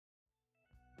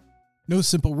No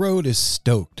Simple Road is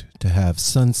stoked to have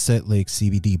Sunset Lake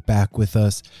CBD back with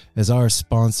us as our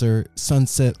sponsor.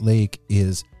 Sunset Lake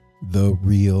is the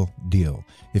real deal.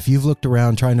 If you've looked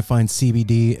around trying to find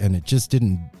CBD and it just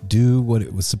didn't do what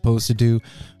it was supposed to do,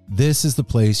 this is the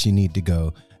place you need to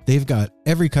go. They've got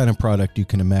every kind of product you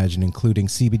can imagine, including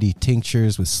CBD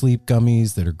tinctures with sleep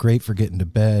gummies that are great for getting to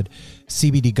bed,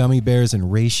 CBD gummy bears and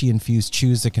reishi-infused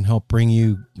chews that can help bring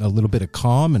you a little bit of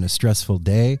calm in a stressful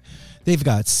day. They've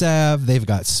got salve. They've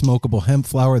got smokable hemp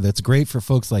flower that's great for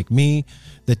folks like me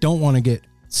that don't want to get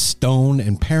stoned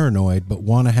and paranoid but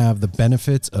want to have the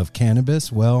benefits of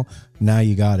cannabis. Well, now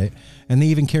you got it. And they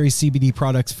even carry CBD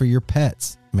products for your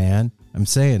pets, man. I'm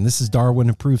saying this is Darwin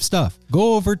approved stuff.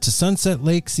 Go over to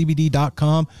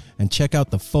sunsetlakecbd.com and check out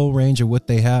the full range of what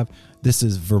they have. This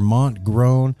is Vermont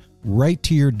grown, right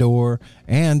to your door,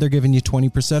 and they're giving you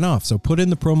 20% off. So put in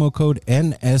the promo code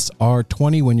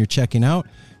NSR20 when you're checking out.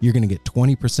 You're going to get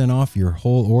 20% off your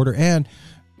whole order. And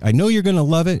I know you're going to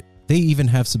love it. They even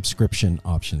have subscription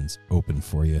options open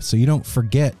for you, so you don't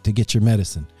forget to get your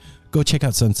medicine. Go check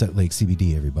out Sunset Lake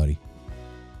CBD, everybody.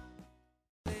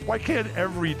 Why can't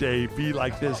every day be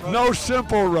like this? No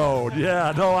Simple Road.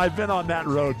 Yeah, no, I've been on that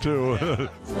road too.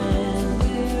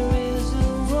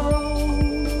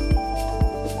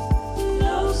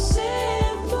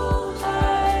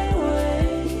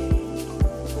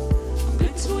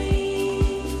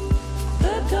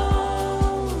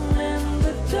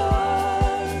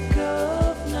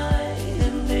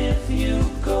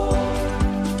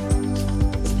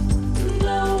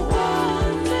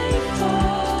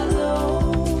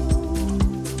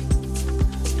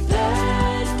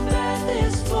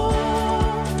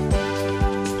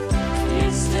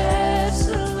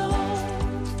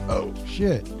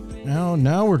 Shit.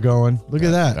 Now we're going. Look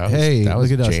at that. That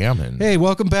was look at jamming. us. Hey,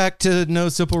 welcome back to No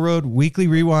Simple Road Weekly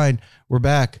Rewind. We're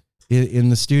back in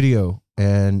the studio,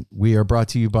 and we are brought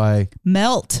to you by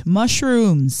Melt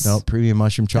Mushrooms. Melt Premium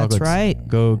Mushroom Chocolates. That's right.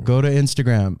 Go to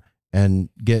Instagram and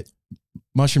get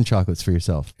mushroom chocolates for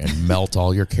yourself. And melt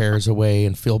all your cares away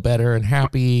and feel better and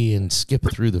happy and skip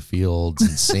through the fields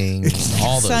and sing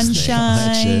all those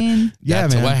Sunshine. things. Yeah,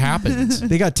 That's man. what happens.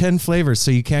 They got 10 flavors,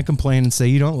 so you can't complain and say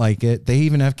you don't like it. They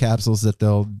even have capsules that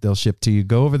they'll ship to you.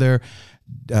 Go over there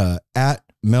at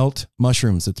Melt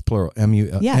Mushrooms. It's plural.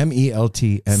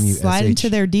 MELTMUSH. Slide into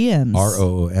their DMs.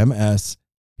 ROOMS.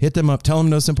 Hit them up. Tell them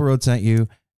No Simple Road sent you,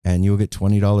 and you'll get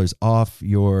 $20 off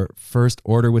your first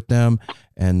order with them,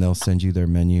 and they'll send you their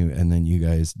menu, and then you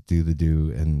guys do the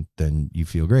do, and then you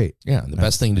feel great. Yeah, the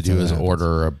best thing to do is happens.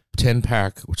 order a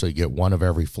 10-pack, which you get one of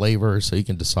every flavor, so you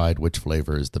can decide which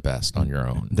flavor is the best on your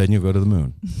own. Then you'll go to the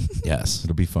moon. Yes.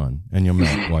 It'll be fun, and you'll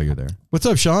melt while you're there. What's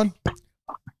up, Sean?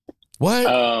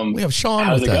 What? We have Sean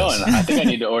how's with it us. going? I think I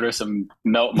need to order some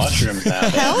Melt mushrooms now.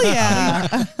 Hell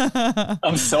yeah.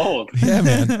 I'm sold. Yeah,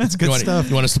 man. It's good stuff.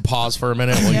 You want us to pause for a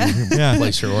minute while you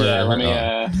place your order? Yeah, let me,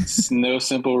 No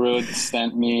Simple Road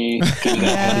sent me.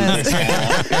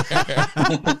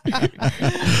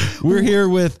 We're here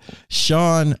with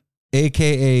Sean,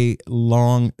 a.k.a.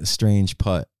 Long Strange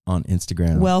Putt on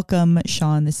Instagram. Welcome,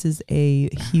 Sean. This is a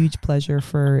huge pleasure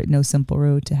for No Simple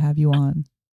Road to have you on.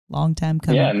 Long time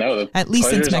coming. Yeah, no, at least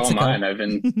since pleasure's Mexico. all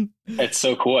mine. It's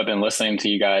so cool. I've been listening to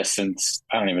you guys since,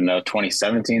 I don't even know,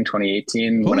 2017,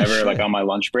 2018, Holy whenever, shit. like on my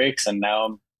lunch breaks, and now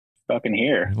I'm fucking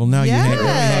here. Well, now you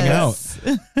hang out.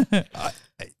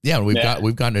 Yeah, we've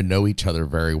gotten to know each other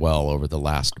very well over the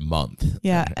last month.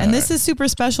 Yeah, and this is super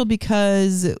special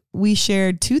because we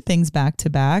shared two things back to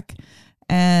back,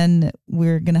 and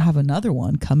we're going to have another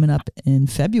one coming up in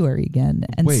February again.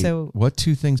 And Wait, so what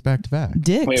two things back to back?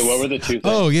 Dicks. Wait, what were the two things?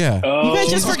 Oh, yeah. You guys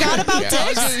just forgot about Yeah.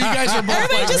 dicks? You guys are both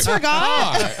Everybody like, just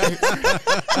forgot.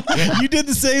 You did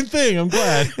the same thing. I'm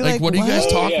glad. You're Like, what are you guys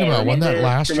what? talking about? Wasn't that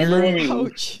last remember year? When we,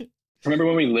 Ouch. remember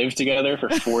when we lived together for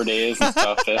 4 days and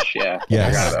saw fish? Yeah.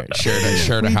 Yes. I forgot about that.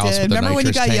 Shared a We house did. with a Remember when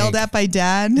you nitrous got yelled tank. at by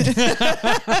Dad?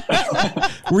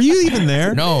 Were you even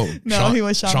there? No, No, he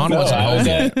was Sean. Sean No, wasn't I was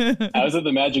home. I was at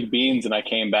the Magic Beans and I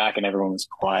came back and everyone was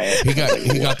quiet. He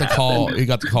got the call. He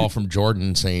got the call from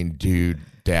Jordan saying, "Dude,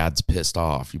 Dad's pissed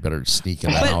off. You better sneak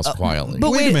in the house quietly."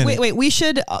 But Wait a minute. wait. We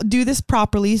should do this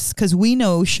properly because we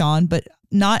know Sean, but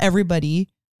not everybody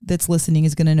that's listening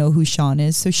is going to know who Sean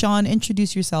is. So Sean,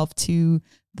 introduce yourself to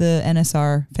the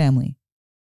NSR family.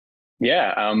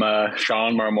 Yeah, I'm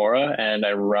Sean Marmora, and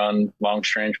I run Long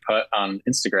Strange Putt on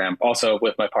Instagram. Also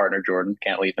with my partner Jordan.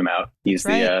 Can't leave him out. He's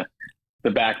Right.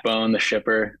 the backbone, the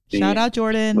shipper, the Shout out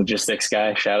Jordan. logistics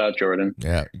guy. Shout out Jordan.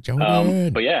 Yeah,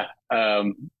 Jordan. But yeah,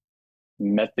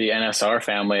 met the NSR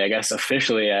family, I guess,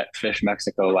 officially at Fish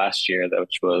Mexico last year,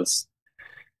 which was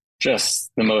just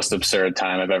the most absurd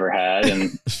time I've ever had.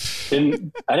 And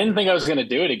didn't think I was going to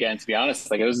do it again, to be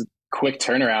honest. Like, it was a quick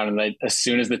turnaround, and like as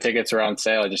soon as the tickets were on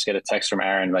sale, I just get a text from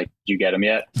Aaron like, "You get them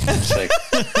yet?" I'm just like,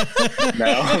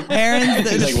 no. Aaron's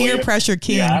the He's like, peer "Well, pressure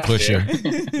king. yeah." Pusher.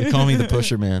 They call me the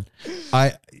pusher, man.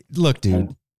 Look,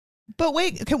 dude. But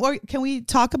wait, can we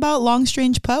talk about Long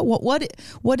Strange Putt?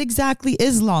 What exactly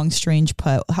is Long Strange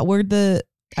Putt? Where'd the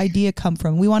idea come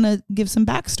from? We want to give some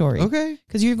backstory. Okay.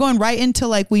 Because you're going right into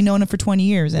like we've known him for 20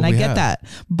 years, and I get that.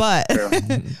 But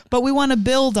but we want to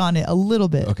build on it a little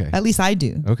bit. Okay. At least I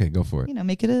do. Okay, go for it.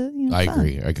 Make it I fun.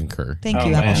 agree. I concur. Thank Oh,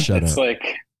 you. man. Shut It's up.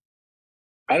 like,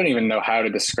 I don't even know how to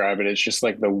describe it. It's just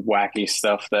like the wacky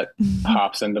stuff that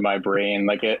pops into my brain.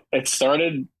 Like it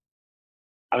started,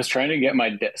 I was trying to get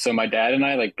so my dad and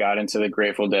I like got into the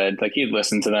Grateful Dead. Like, he'd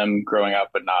listened to them growing up,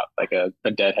 but not like a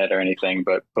Deadhead or anything.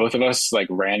 But both of us like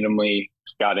randomly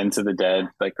got into the Dead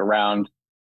like around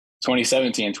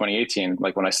 2017, 2018.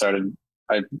 Like when I started,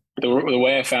 the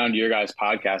way I found your guys'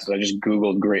 podcast was I just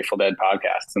Googled Grateful Dead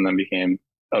podcasts and then became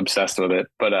obsessed with it.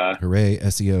 But Hooray,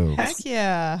 SEO. Heck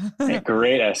yeah.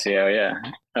 great SEO, yeah.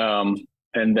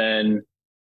 And then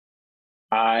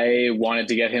I wanted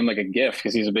to get him like a gift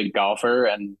because he's a big golfer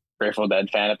and Grateful Dead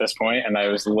fan at this point. And I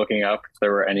was looking up if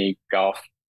there were any golf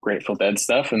Grateful Dead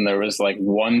stuff, and there was like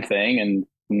one thing and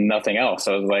nothing else.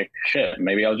 So I was like, shit,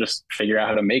 maybe I'll just figure out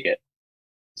how to make it.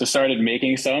 So started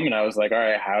making some, and I was like, all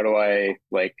right, how do I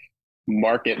like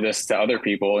market this to other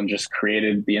people? And just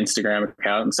created the Instagram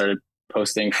account and started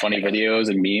posting funny videos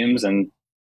and memes. And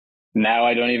now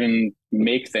I don't even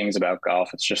make things about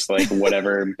golf. It's just like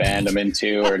whatever band I'm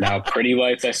into, or now Pretty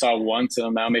Lights I saw once, and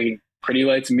I'm now making Pretty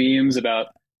Lights memes about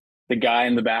the guy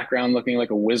in the background looking like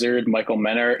a wizard, Michael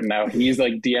Menard, and now he's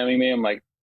like DMing me. I'm like,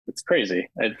 it's crazy.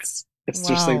 It's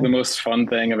just like the most fun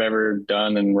thing I've ever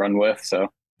done and run with. So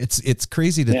It's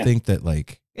crazy to think that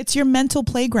like it's your mental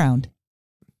playground.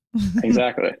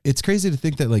 Exactly. It's crazy to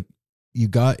think that like you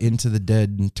got into the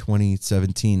Dead in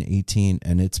 2017, 18,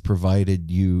 and it's provided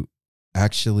you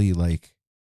actually like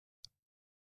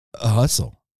a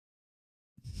hustle.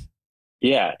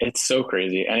 Yeah, it's so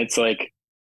crazy. And it's like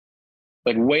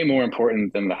way more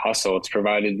important than the hustle. It's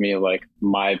provided me like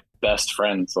my best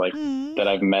friends like that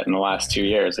I've met in the last 2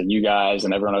 years, and you guys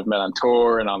and everyone I've met on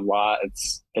tour and on lot.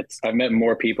 It's I've met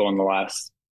more people in the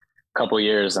last couple of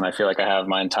years than I feel like I have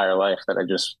my entire life that I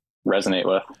just resonate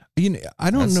with. You know, I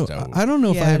don't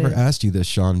know if I ever asked you this,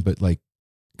 Sean, but like,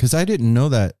 cause I didn't know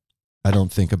that, I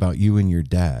don't think, about you and your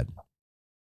dad.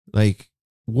 Like,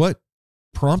 what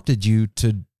prompted you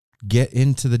to get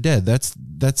into the Dead? That's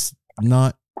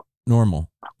not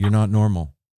normal. You're not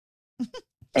normal.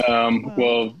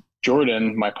 Well,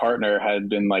 Jordan, my partner, had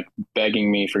been like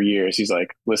begging me for years. He's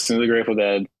like, listen to the Grateful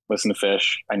Dead, listen to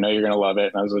Fish. I know you're going to love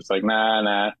it. And I was just like,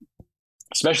 nah.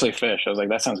 Especially Fish. I was like,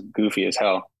 that sounds goofy as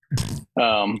hell.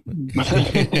 But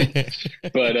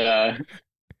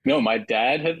no, my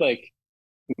dad had like,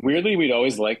 weirdly, we'd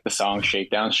always liked the song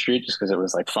Shakedown Street just because it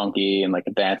was like funky and like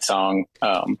a dance song.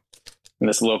 And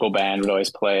this local band would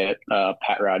always play it,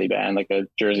 Pat Rowdy band, like a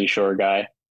Jersey Shore guy.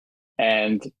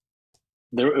 And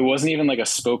it wasn't even like a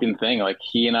spoken thing. Like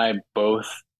he and I both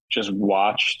just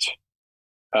watched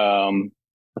the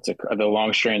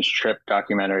Long Strange Trip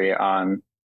documentary on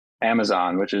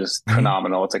Amazon, which is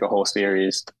phenomenal. It's like a whole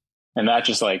series. And that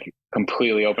just like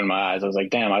completely opened my eyes. I was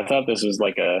like, damn, I thought this was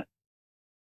like a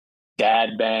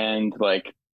dad band,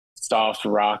 like soft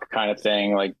rock kind of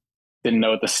thing. Like, didn't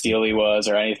know what the Steely was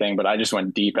or anything, but I just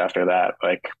went deep after that.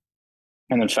 Like,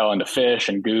 and then fell into Fish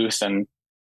and Goose. And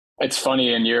it's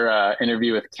funny, in your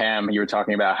interview with Cam, you were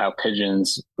talking about how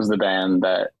Pigeons was the band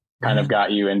that kind of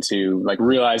got you into like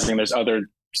realizing there's other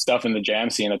stuff in the jam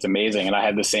scene that's amazing. And I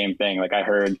had the same thing. Like, I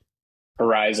heard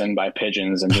Horizon by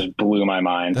Pigeons and just blew my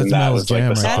mind. That's and that Mel's was like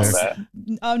jam the right song there.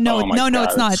 that. Oh no, Oh my no, God,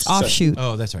 it's not. It's Offshoot.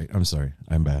 Oh, that's right. I'm sorry.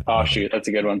 I'm bad. Offshoot. That's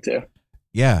a good one too.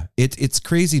 Yeah. It's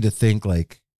crazy to think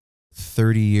like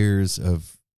 30 years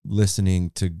of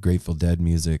listening to Grateful Dead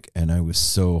music, and I was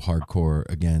so hardcore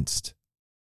against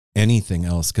anything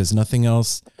else because nothing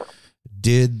else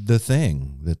did the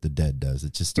thing that the Dead does.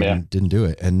 It just didn't do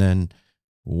it. And then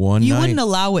one You night, wouldn't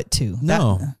allow it to.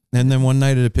 no. And then one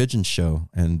night at a Pigeon show,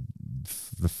 and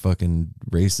the fucking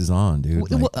race is on,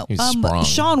 dude. Like, he's sprung.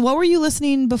 Sean, what were you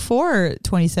listening before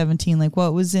 2017? Like,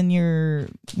 what was in your,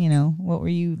 what were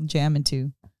you jamming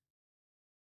to?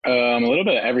 A little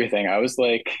bit of everything. I was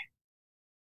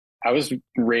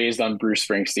raised on Bruce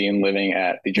Springsteen, living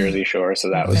at the Jersey Shore. So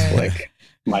that was like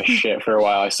my shit for a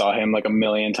while. I saw him like a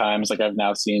million times. Like, I've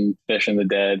now seen Fish and the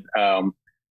Dead.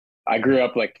 I grew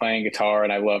up like playing guitar,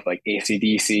 and I loved like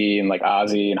AC/DC and like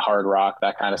Ozzy and hard rock,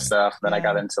 that kind of stuff. Then I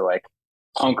got into like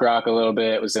punk rock a little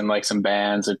bit. Was in like some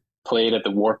bands. I played at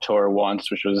the Warped Tour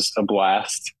once, which was a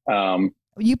blast.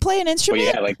 You play an But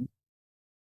instrument?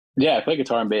 yeah, I play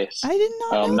guitar and bass. I did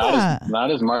not know that. Not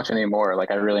as much anymore.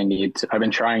 Like I really need to. I've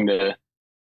been trying to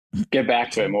get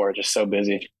back to it more. Just so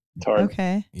busy. It's hard.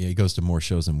 Okay. Yeah, he goes to more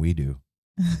shows than we do.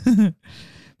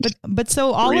 But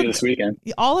so all of this weekend.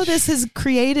 All of this has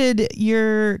created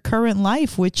your current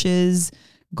life, which is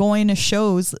going to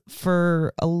shows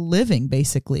for a living,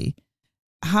 basically.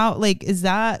 How, like, is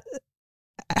that?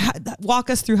 Walk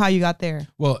us through how you got there.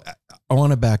 Well, I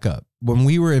want to back up. When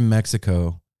we were in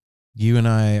Mexico, you and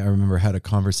I remember had a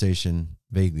conversation,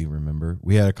 vaguely remember.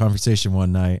 We had a conversation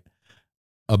one night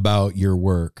about your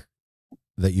work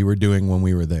that you were doing when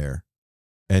we were there.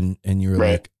 And you were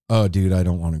like, oh, dude, I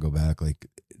don't want to go back. Like,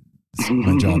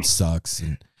 my job sucks.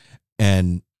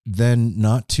 And then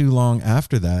not too long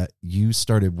after that, you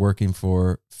started working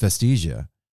for Festesia.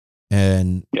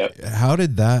 And how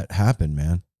did that happen,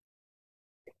 man?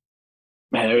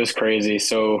 Man, it was crazy.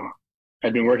 So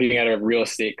I've been working at a real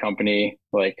estate company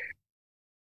like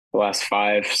the last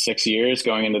 5-6 years,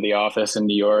 going into the office in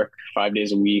New York 5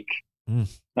 days a week.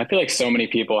 I feel like so many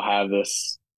people have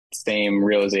this same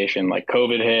realization, like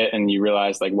COVID hit and you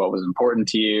realize like what was important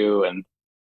to you and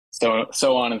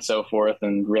so on and so forth,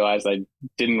 and realized I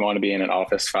didn't want to be in an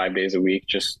office 5 days a week,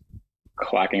 just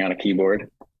clacking on a keyboard.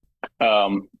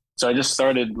 So I just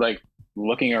started like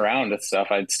looking around at stuff.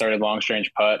 I'd started Long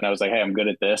Strange Putt and I was like, hey, I'm good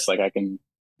at this. Like I can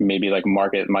maybe like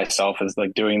market myself as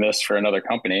like doing this for another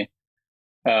company.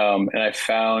 And I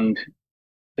found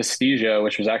Festesia,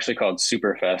 which was actually called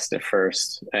Superfest at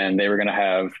first. And they were going to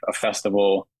have a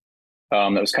festival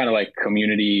that was kind of like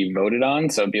community voted on.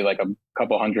 So it'd be like a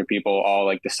couple hundred people all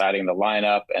like deciding the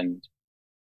lineup and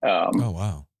oh,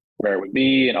 wow, where it would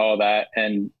be and all that.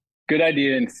 And good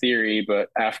idea in theory, but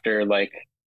after like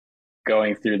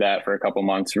going through that for a couple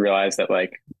months, realized that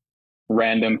like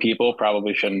random people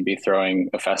probably shouldn't be throwing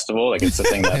a festival. Like it's the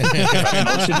thing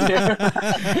that should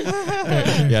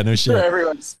do. Yeah, no shit. For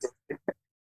everyone's.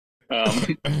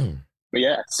 But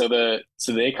yeah, so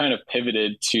they kind of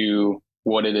pivoted to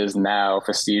what it is now,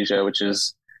 Festesia, which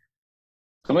is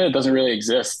something that doesn't really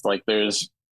exist. Like there's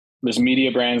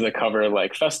media brands that cover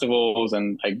like festivals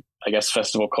and I guess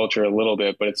festival culture a little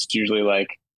bit, but it's usually like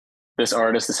this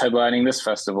artist is headlining this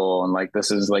festival and like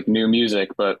this is like new music.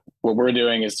 But what we're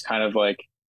doing is kind of like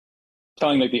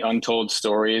telling like the untold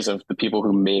stories of the people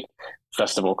who make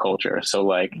festival culture. So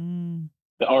like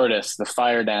the artists, the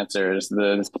fire dancers,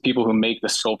 the people who make the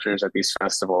sculptures at these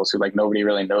festivals who like nobody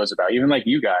really knows about, even like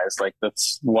you guys. Like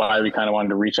that's why we kind of wanted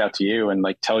to reach out to you and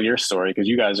like tell your story, because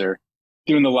you guys are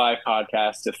doing the live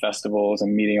podcast at festivals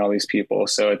and meeting all these people.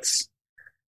 So it's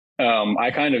I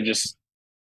kind of just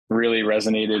really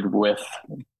resonated with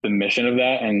the mission of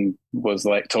that and was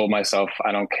like told myself,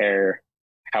 I don't care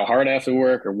how hard I have to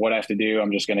work or what I have to do,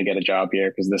 I'm just going to get a job here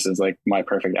because this is like my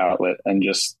perfect outlet. And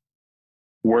just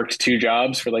worked 2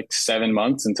 jobs for like 7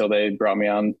 months until they brought me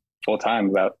on full time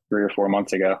about 3 or 4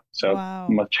 months ago. So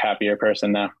much happier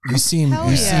person now. You seem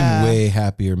way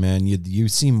happier, man. You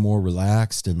seem more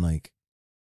relaxed and like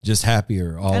just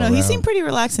happier all around. You seem pretty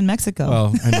relaxed in Mexico.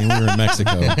 Well, I mean, we were in Mexico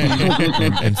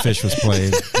and fish was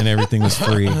playing and everything was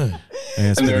free.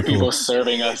 And there were people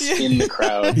serving us in the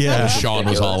crowd. Yeah. Sean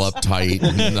was all uptight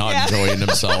and not enjoying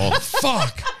himself.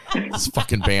 Fuck. This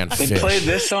fucking band They Fish. played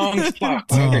this song? Fuck.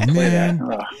 Oh, man.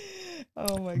 That.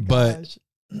 Oh my gosh.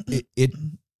 But it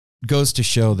goes to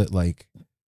show that like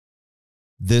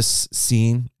this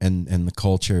scene and the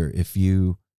culture, if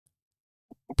you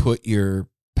put your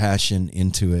passion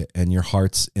into it and your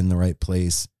heart's in the right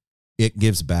place, it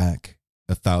gives back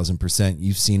 1,000%.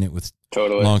 You've seen it with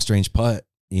Long Strange Putt,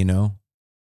 you know,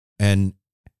 and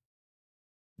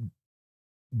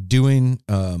doing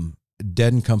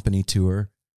Dead and Company tour.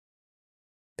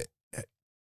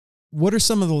 What are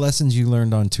some of the lessons you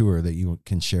learned on tour that you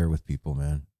can share with people,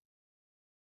 man?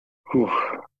 Whew.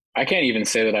 I can't even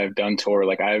say that I've done tour.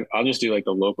 Like I'll just do like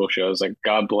the local shows. Like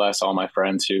God bless all my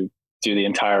friends who do the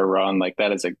entire run. Like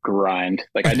that is a grind.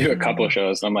 Like I do a couple of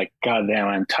shows and I'm like, God damn,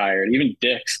 I'm tired. Even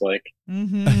Dick's, like I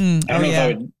don't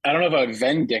know if I would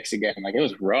vend Dick's again. Like it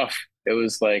was rough. It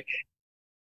was like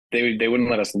they wouldn't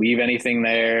let us leave anything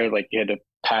there. Like you had to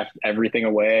pack everything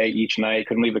away each night.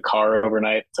 Couldn't leave the car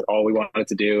overnight. So all we wanted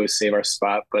to do was save our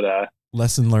spot. But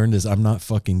lesson learned is I'm not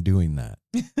fucking doing that.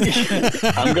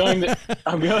 I'm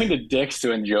going to Dick's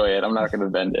to enjoy it. I'm not going to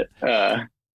vend it.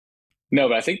 No,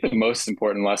 but I think the most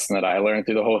important lesson that I learned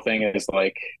through the whole thing is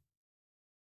like,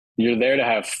 you're there to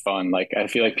have fun. Like, I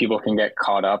feel like people can get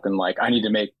caught up in like, I need to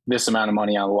make this amount of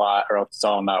money on a lot or else it's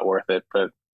all not worth it. But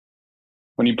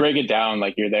when you break it down,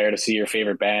 like you're there to see your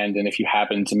favorite band. And if you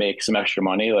happen to make some extra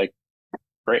money, like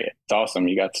great. It's awesome.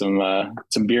 You got some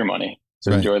beer money to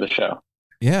Right. enjoy the show.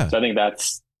 Yeah. So I think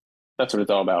that's what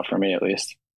it's all about for me, at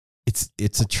least.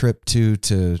 It's a trip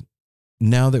to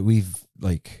now that we've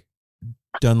like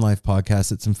done live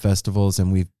podcasts at some festivals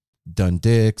and we've done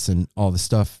Dicks and all the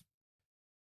stuff.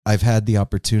 I've had the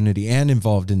opportunity, and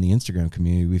involved in the Instagram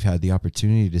community, we've had the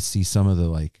opportunity to see some of the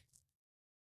like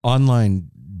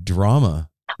online drama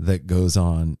that goes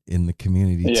on in the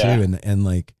community Yeah. too. And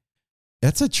like,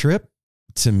 that's a trip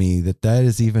to me that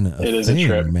is even a It is a thing,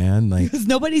 trip. man. Like, Because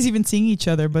nobody's even seeing each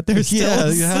other, but they're still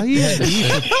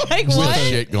like With what?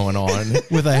 shit going on.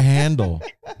 with a handle,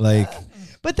 like,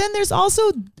 But then there's also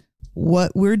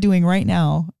what we're doing right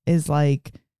now is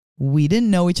like we didn't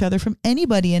know each other from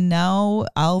anybody, and now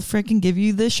I'll freaking give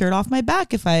you the shirt off my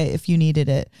back if you needed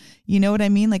it. You know what I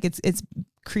mean? Like it's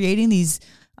creating these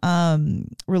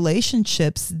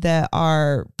relationships that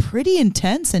are pretty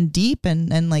intense and deep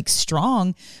and like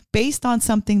strong based on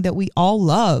something that we all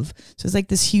love. So it's like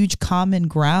this huge common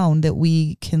ground that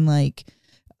we can like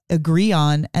agree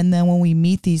on. And then when we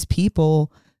meet these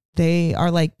people, they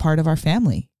are like part of our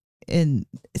family. And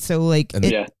so like, And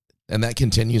Yeah. And that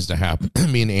continues to happen.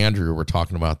 Me and Andrew were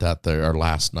talking about that our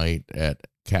last night at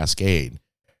Cascade.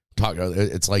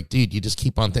 It's like, dude, you just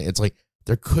keep on thinking. It's like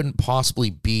there couldn't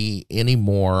possibly be any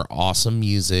more awesome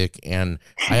music, and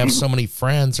I have so many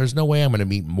friends. There's no way I'm going to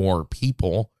meet more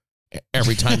people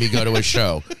every time you go to a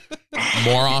show.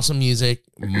 More awesome music,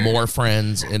 more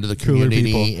friends into the Cooler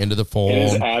community, people. into the fold. It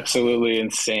is absolutely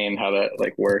insane how that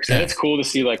like works. Yeah. And it's cool to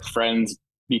see like friends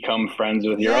become friends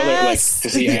with your other, like Yes. to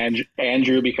see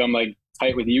Andrew become like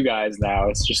tight with you guys now.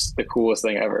 It's just the coolest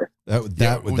thing ever.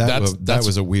 that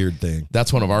was a weird thing.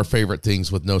 That's one of our favorite things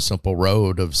with No Simple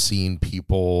Road, of seeing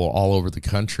people all over the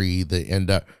country that end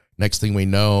up, next thing we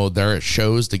know, they're at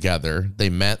shows together. They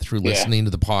met through listening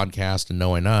to the podcast and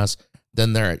knowing us.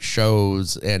 Then they're at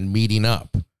shows and meeting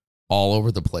up all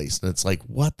over the place. And it's like,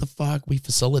 what the fuck? We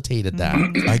facilitated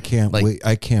that. I can't Like- wait.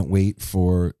 I can't wait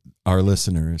for our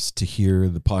listeners to hear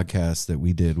the podcast that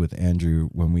we did with Andrew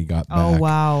when we got back oh,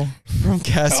 wow. from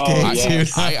Cascade. Oh, yeah. dude.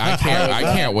 I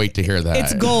can't wait to hear that.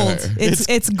 It's gold.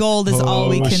 It's gold is all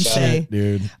we Oh, can shit, say.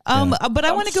 dude. But I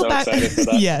I'm want to go so back. excited for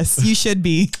that. Yes, you should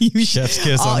be. You should. Chef's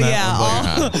kiss on that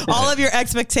yeah, one. all of your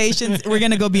expectations. We're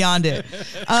gonna go beyond it.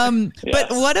 But Yes.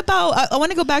 what about? I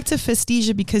want to go back to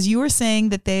Festesia, because you were saying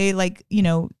that they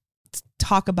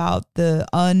talk about the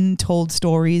untold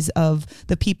stories of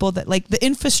the people that like the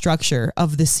infrastructure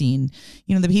of the scene,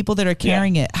 the people that are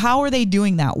carrying it. How are they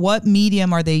doing that? What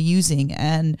medium are they using?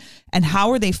 And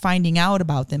how are they finding out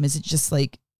about them? Is it just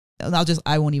like,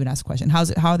 I won't even ask a question. How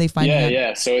are they finding out?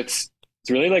 Yeah. So it's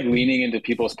really like leaning into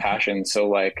people's passion. So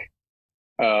like,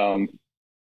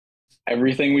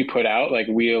 everything we put out, like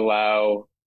we allow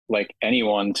like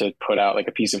anyone to put out like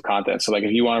a piece of content. So like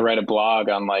if you want to write a blog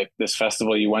on like this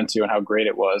festival you went to and how great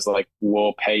it was, like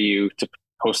we'll pay you to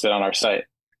post it on our site.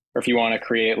 Or if you want to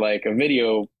create like a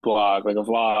video blog, like a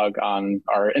vlog on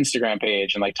our Instagram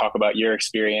page and like talk about your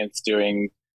experience doing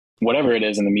whatever it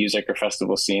is in the music or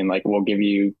festival scene, like we'll give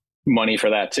you money for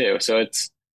that too. So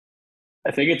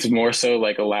I think it's more so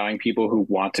like allowing people who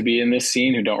want to be in this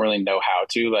scene, who don't really know how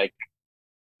to, like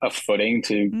a footing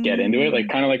to get into it, like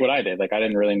kind of like what I did. Like I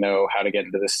didn't really know how to get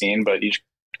into the scene, but you just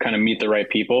kind of meet the right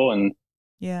people and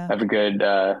have a good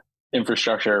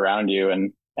infrastructure around you,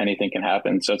 and anything can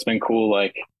happen. So it's been cool,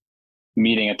 like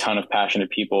meeting a ton of passionate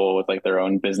people with like their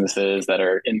own businesses that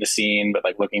are in the scene, but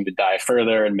like looking to dive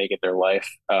further and make it their life.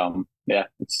 Yeah,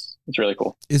 it's really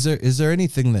cool. Is there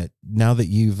anything that, now that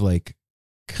you've like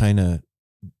kind of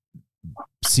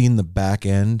seen the back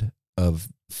end of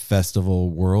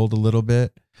festival world a little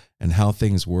bit and how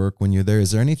things work when you're there,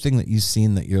 is there anything that you've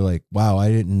seen that you're like, wow, I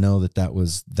didn't know that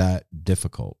was that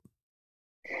difficult?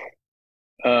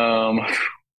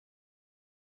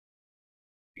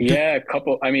 Yeah, a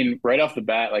couple. I mean, right off the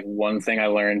bat, like one thing I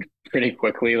learned pretty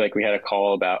quickly, like we had a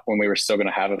call about when we were still going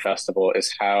to have a festival,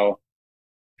 is how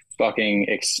fucking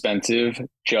expensive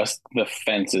just the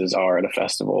fences are at a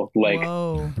festival. Like,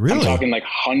 Whoa. Really? I'm talking like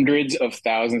hundreds of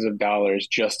thousands of dollars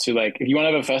just to like, if you want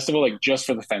to have a festival, like just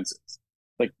for the fences,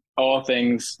 like all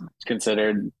things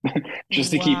considered,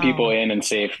 just to keep Wow. people in and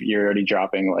safe, you're already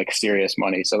dropping like serious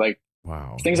money. So like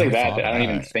Wow. things like Never that thought that I of don't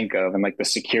even that. think of, and like the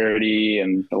security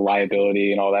and the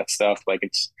liability and all that stuff. Like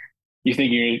you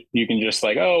think you can just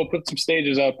like, oh, put some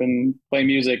stages up and play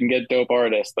music and get dope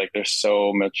artists. Like there's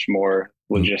so much more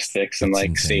logistics and That's like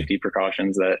insane. safety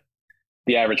precautions that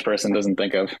the average person doesn't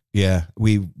think of. Yeah,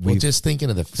 Well, we just thinking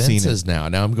of the seen it. fences now.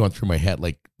 Now I'm going through my head,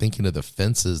 like thinking of the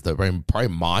fences, that probably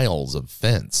miles of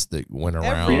fence that went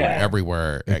around Yeah.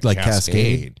 everywhere at like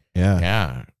Cascade. yeah,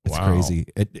 Yeah. it's Wow. crazy.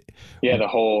 Yeah, the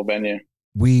whole venue.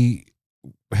 We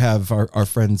have our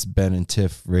friends Ben and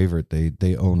Tiff Ravert.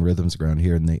 They own Rhythms Ground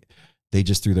here, and they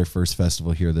just threw their first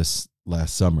festival here this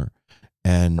last summer,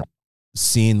 and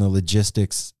seeing the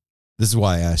logistics. This is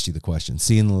why I asked you the question.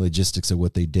 Seeing the logistics of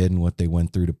what they did and what they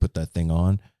went through to put that thing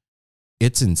on,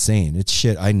 it's insane. It's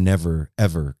shit I never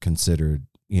ever considered.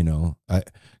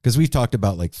 Because we've talked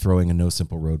about like throwing a No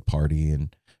Simple Road party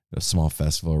and a small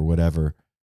festival or whatever,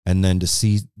 and then to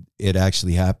see it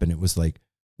actually happen, it was like,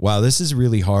 wow, this is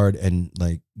really hard, and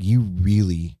like you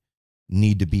really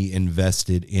need to be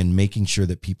invested in making sure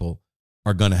that people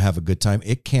are going to have a good time.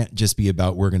 It can't just be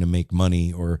about we're going to make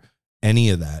money or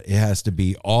any of that. It has to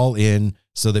be all in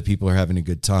so that people are having a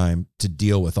good time to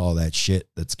deal with all that shit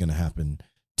that's going to happen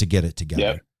to get it together.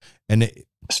 Yep. And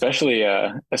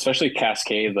especially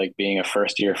Cascade, like being a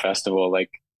first year festival, like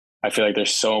I feel like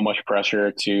there's so much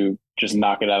pressure to just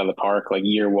knock it out of the park like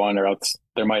year one, or else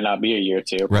there might not be a year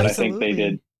two. But Right. I think they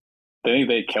did. I think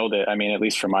they killed it. I mean, at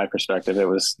least from my perspective, it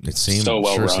was It seems so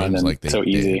well sure run seems and like they so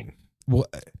easy. did. what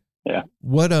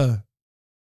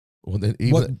Well, then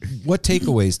even, what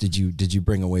takeaways did you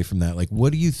bring away from that? Like,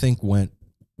 what do you think what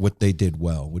they did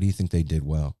well? What do you think they did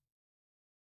well?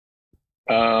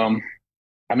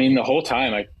 I mean, the whole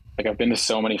time, I've been to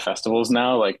so many festivals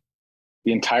now. Like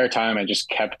the entire time, I just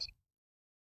kept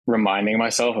reminding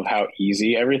myself of how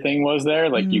easy everything was there.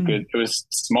 Like it was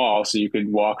small, so you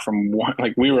could walk from one.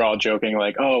 Like we were all joking,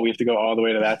 like, "Oh, we have to go all the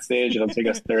way to that stage. It'll take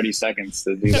us 30 seconds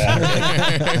to do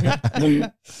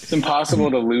that." It's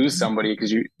impossible to lose somebody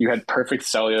because you had perfect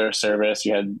cellular service.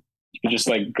 You could just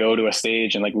like go to a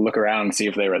stage and like look around and see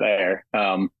if they were there.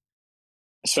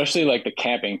 Especially like the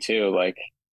camping too. Like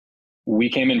we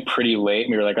came in pretty late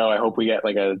and we were like, "Oh, I hope we get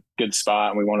like a good spot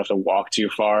and we won't have to walk too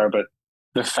far." But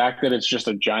the fact that it's just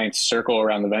a giant circle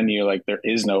around the venue, like there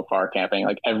is no far camping.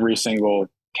 Like every single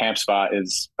camp spot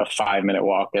is a 5-minute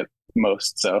walk at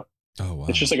most. So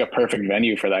it's just like a perfect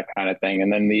venue for that kind of thing.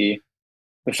 And then the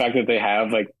fact that they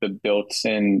have like the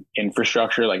built-in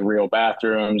infrastructure, like real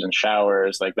bathrooms and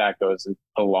showers, like that goes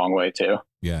a long way too.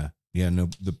 Yeah. No,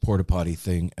 the porta potty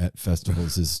thing at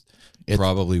festivals is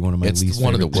probably one of my it's least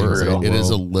one of the favorite things worst. in the It is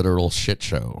a world. literal shit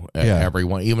show. Yeah.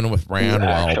 Everyone, even with Randwell,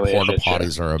 actually a porta shit show.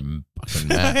 potties are a fucking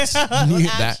mess.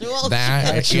 Actual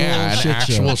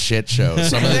Actual shit show.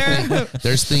 Some of the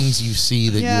there's things you see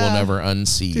that you will never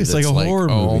unsee. It's that's like a horror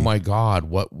oh movie. my god,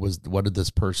 what did this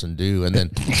person do? And then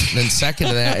second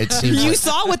to that, it seems You like,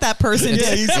 saw what that person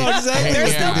did. you saw exactly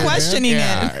There's what no they did. questioning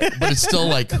it. But it's still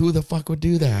like, who the fuck would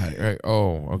do that? Right?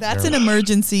 Oh, okay. That's an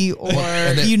emergency or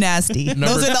then you nasty.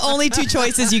 Those are the only two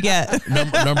choices you get.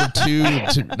 number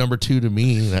two to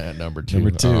me. Number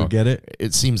two, get it?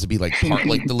 It seems to be like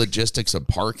like the logistics of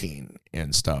parking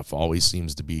and stuff always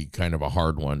seems to be kind of a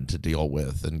hard one to deal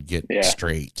with and get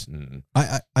straight. And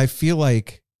I feel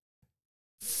like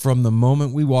from the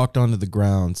moment we walked onto the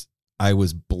grounds, I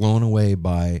was blown away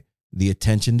by the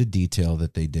attention to detail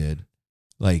that they did.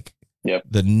 Like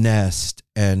the nest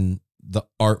and the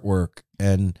artwork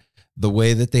and the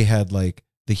way that they had like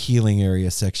the healing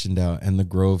area sectioned out and the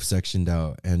grove sectioned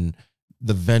out, and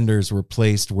the vendors were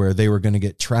placed where they were going to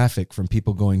get traffic from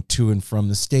people going to and from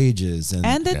the stages.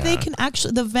 And that they can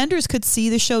actually, the vendors could see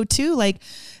the show too. Like,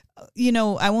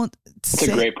 I won't That's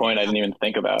a great point. I didn't even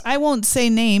think about. I won't say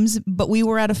names, but we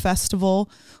were at a festival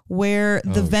where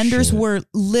the vendors shit. were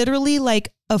literally like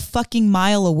a fucking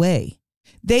mile away.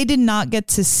 They did not get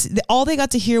to see, all they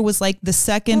got to hear was like the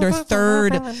second or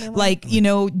third, like,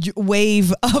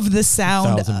 wave of the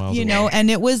sound, 1,000 miles away.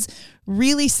 and it was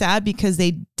really sad because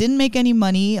they didn't make any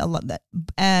money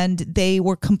and they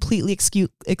were completely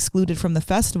excluded from the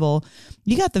festival.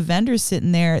 You got the vendors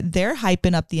sitting there, they're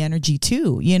hyping up the energy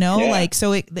too, like,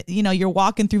 so you're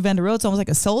walking through Vendor Road. It's almost like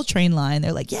a Soul Train line.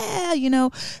 They're like,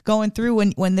 going through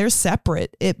when they're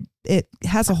separate, it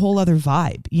has a whole other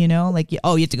vibe, like, you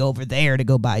have to go over there to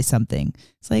go buy something.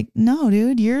 It's like, no,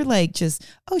 dude, you're like, just,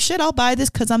 oh shit, I'll buy this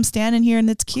because I'm standing here and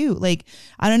it's cute. Like,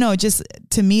 I don't know. Just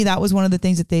to me, that was one of the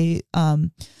things that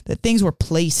that things were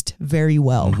placed very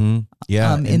well. Mm-hmm.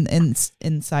 Yeah.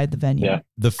 Inside the venue. Yeah.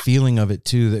 The feeling of it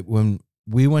too, that when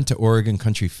we went to Oregon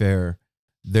Country Fair,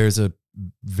 there's a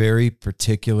very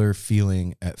particular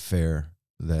feeling at fair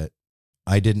that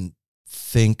I didn't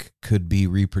think could be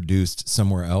reproduced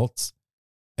somewhere else.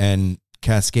 And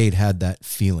Cascade had that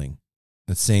feeling,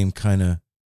 the same kind of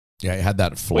Yeah, it had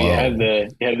that flow. Well, you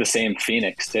had the same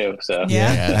Phoenix too. So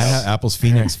Yeah. Yes. Apple's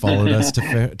Phoenix followed us to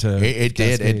It did.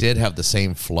 Cascade. It did have the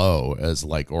same flow as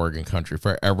like Oregon Country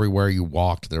Fair. Everywhere you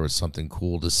walked, there was something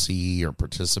cool to see or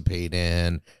participate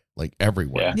in. Like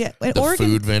everywhere. Yeah. And The Oregon,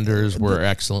 food vendors were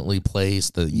excellently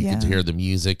placed. You could Yeah. hear the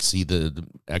music, see the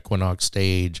Equinox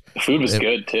stage. the food was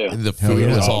good too. The Hell food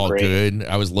yeah. was Oh, all great. good.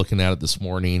 I was looking at it this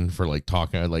morning for like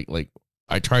talking. Like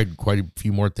I tried quite a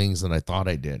few more things than I thought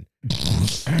I did.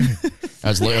 I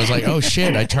was like, oh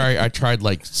shit! I tried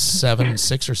like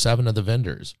 6 or 7 of the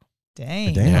vendors.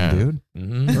 dang. Damn, Yeah. dude.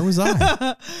 hmm Where was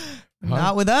I?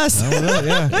 Not with us. Not with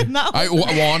us, yeah. Not I with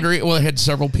us. wandering. Well, I had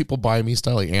several people buy me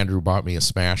stuff. Like Andrew bought me a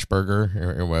smash burger,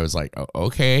 and I was like, oh,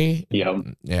 okay,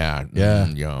 Yum. yeah, Yeah.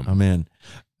 yum. I'm in.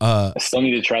 I still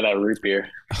need to try that root beer.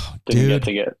 Didn't Dude, get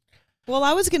to get. Well,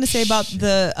 I was going to say about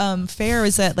the fair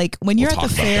is that like when you're We'll at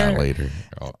the talk about that fair, later.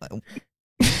 Oh.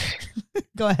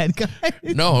 go ahead.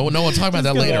 No, we'll talk about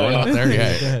that Just later. go We're not there Go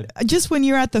yet. ahead. Just when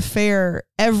you're at the fair,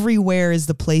 everywhere is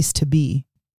the place to be.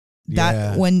 That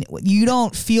Yeah. when you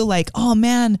don't feel like, oh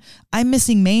man, I'm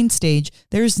missing main stage.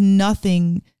 There's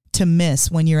nothing to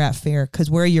miss when you're at fair because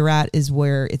where you're at is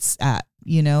where it's at,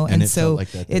 you know. And And it so felt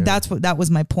like that there. that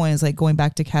was my point. Is like going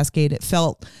back to Cascade. It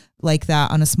felt like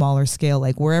that on a smaller scale.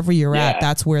 Like wherever you're Yeah. at,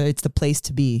 that's where it's the place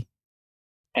to be.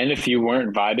 And if you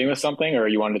weren't vibing with something or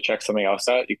you wanted to check something else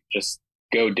out, you could just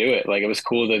go do it. Like it was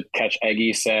cool to catch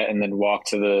Eggy set and then walk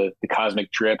to the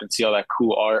Cosmic Drip and see all that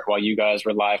cool art while you guys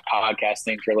were live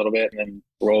podcasting for a little bit and then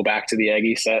roll back to the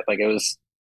Eggy set. Like it was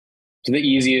the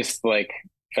easiest like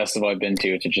festival I've been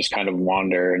to just kind of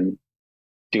wander and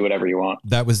do whatever you want.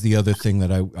 That was the other thing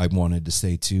that I wanted to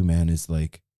say too, man, is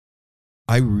like,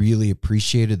 I really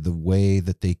appreciated the way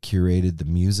that they curated the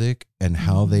music and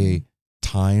how they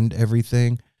timed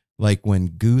everything. Like when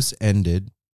Goose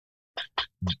ended,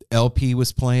 LP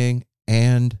was playing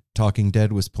and Talking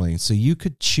Dead was playing. So you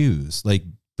could choose, like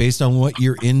based on what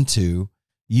you're into,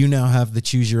 you now have the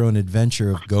choose your own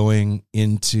adventure of going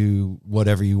into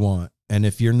whatever you want. And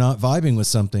if you're not vibing with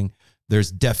something,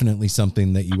 there's definitely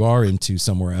something that you are into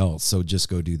somewhere else. So just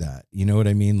go do that. You know what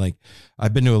I mean? Like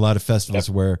I've been to a lot of festivals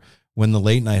where when the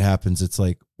late night happens, it's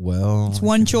like, well, It's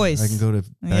one choice. I can go to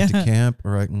back to Yeah. camp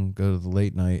or I can go to the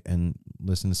late night and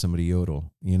listen to somebody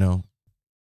yodel, you know?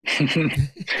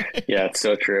 Yeah, it's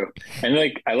so true. And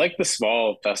like I like the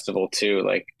small festival too,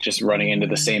 like just running into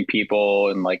the same people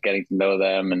and like getting to know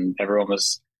them, and everyone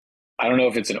was, I don't know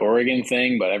if it's an Oregon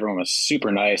thing, but everyone was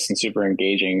super nice and super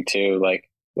engaging too. Like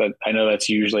but I know that's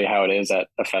usually how it is at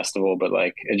a festival, but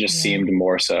like it just Yeah. seemed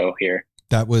more so here.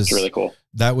 That was It's really cool.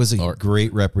 That was a Or-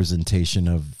 great representation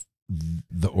of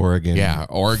the Oregon. Yeah,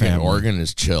 Oregon. family. Oregon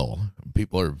is chill.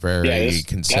 People are very Yeah, that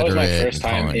considerate. was my and first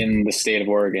time kind. in the state of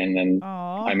Oregon, and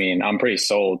I mean, I'm pretty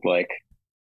sold. Like,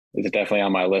 it's definitely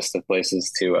on my list of places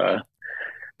to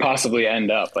possibly end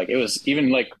up. Like, it was even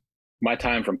like my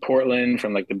time from Portland,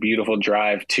 from like the beautiful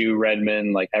drive to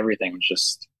Redmond, like everything was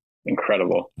just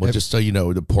incredible. Well, just so you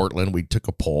know, to Portland, we took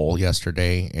a poll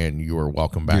yesterday, and you are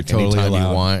welcome back You're totally anytime allowed.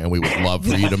 you want, and we would love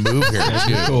for you to move here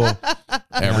too. Cool.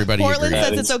 Everybody Portland agrees.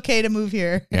 says it's okay to move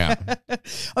here. Yeah.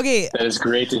 Okay. That is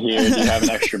great to hear. You have an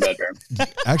extra bedroom.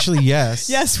 Actually, yes.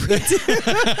 Yes, we do.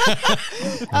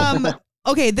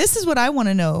 Okay, this is what I want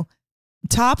to know.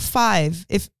 Top 5.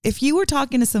 If you were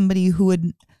talking to somebody who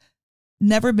had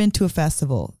never been to a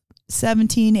festival,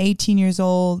 17, 18 years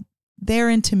old, they're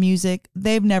into music,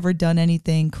 they've never done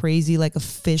anything crazy like a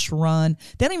fish run.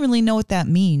 They don't even really know what that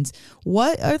means.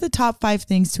 What are the top 5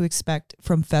 things to expect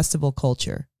from festival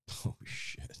culture? Oh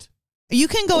shit. You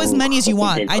can go as Ooh, many as you that's a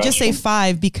want. good I just say question.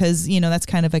 5 because, you know, that's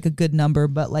kind of like a good number.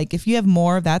 But like if you have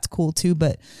more, that's cool too.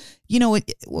 But, you know,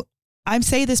 I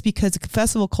say this because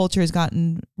festival culture has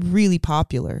gotten really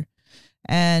popular.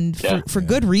 And for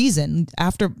good reason.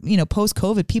 After, you know,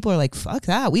 post-COVID, people are like, fuck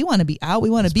that. We want to be out. We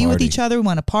want to Let's be with party. each other. We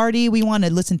want to party. We want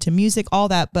to listen to music, all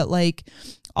that. But like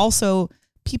also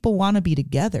people want to be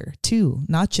together too.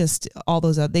 Not just all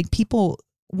those other things. People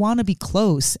want to be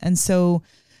close. And so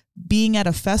being at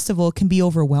a festival can be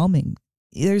overwhelming.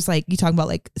 There's like, you talk about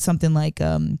like something like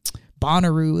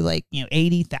Bonnaroo, like, you know,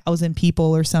 80,000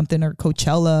 people or something, or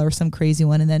Coachella or some crazy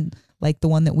one. And then like the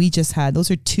one that we just had, those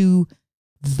are 2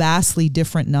 vastly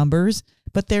different numbers,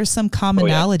 but there's some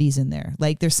commonalities in there.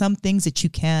 Like there's some things that you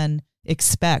can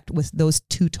expect with those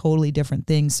 2 totally different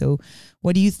things. So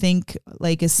what do you think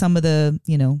like is some of the,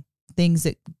 you know, things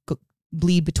that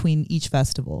bleed between each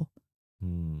festival?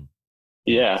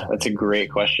 Yeah, that's a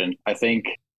great question. I think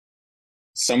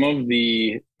some of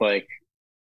the like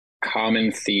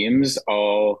common themes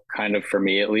all kind of, for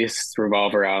me at least,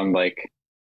 revolve around like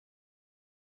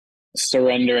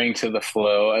surrendering to the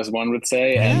flow, as one would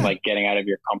say, Yeah. and like getting out of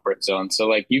your comfort zone. So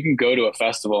like you can go to a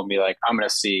festival and be like, I'm going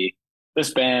to see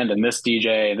this band and this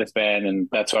DJ, this band, and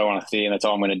that's what I want to see, and that's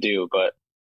all I'm going to do. But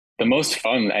the most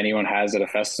fun anyone has at a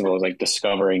festival is like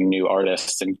discovering new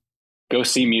artists and go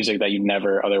see music that you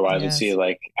never otherwise would Yes. see.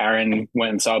 Like Aaron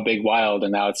went and saw Big Wild,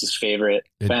 and now it's his favorite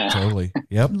band. Totally.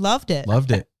 Yep. Loved it.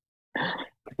 Loved it.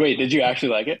 Wait, did you actually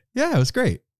like it? Yeah, it was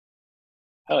great.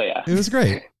 Hell yeah. It was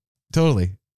great.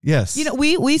 Totally. Yes. You know,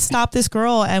 we stopped this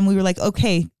girl and we were like,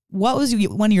 okay, what was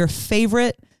one of your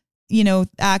favorite,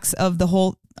 acts of the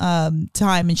whole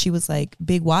time? And she was like,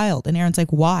 Big Wild. And Aaron's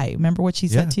like, why? Remember what she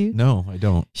Yeah. said to you? No, I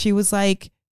don't. She was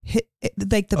like,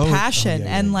 like the Oh, passion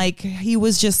yeah, and yeah. like he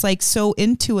was just like so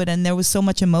into it and there was so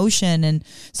much emotion. And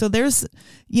so there's,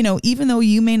 even though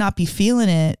you may not be feeling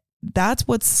it, that's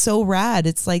what's so rad.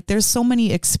 It's like there's so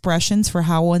many expressions for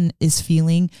how one is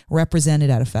feeling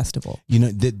represented at a festival.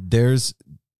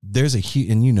 There's a huge,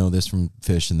 and you know this from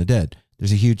Fish and the Dead,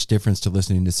 there's a huge difference to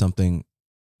listening to something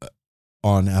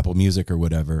on Apple Music or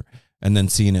whatever and then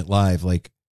seeing it live.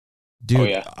 Like, dude, Oh,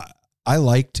 yeah. I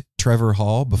liked Trevor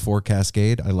Hall before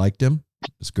Cascade. I liked him.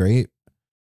 It was great.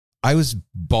 I was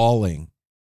bawling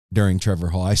during Trevor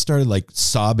Hall. I started like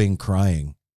sobbing,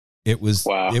 crying. It was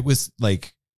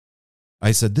like,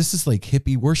 I said, this is like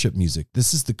hippie worship music.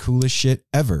 This is the coolest shit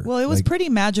ever. Well, it was like, pretty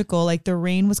magical. Like the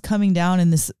rain was coming down in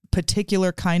this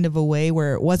particular kind of a way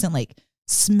where it wasn't like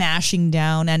smashing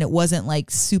down and it wasn't like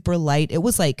super light. It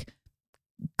was like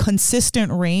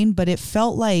consistent rain, but it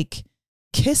felt like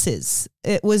kisses.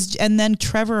 It was, and then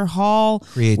Trevor Hall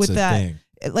creates with a that, thing.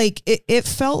 like it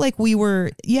felt like we were,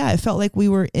 it felt like we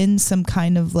were in some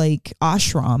kind of like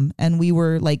ashram and we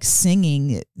were like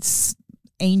singing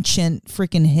ancient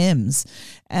freaking hymns.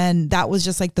 And that was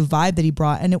just like the vibe that he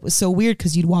brought. And it was so weird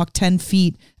because you'd walk 10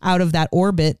 feet out of that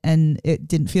orbit and it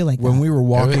didn't feel like When that. we were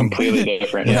walking, Completely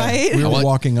different. yeah, Right? we were Like-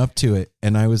 walking up to it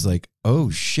and I was like, oh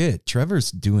shit,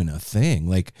 Trevor's doing a thing.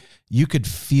 Like you could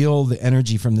feel the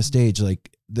energy from the stage.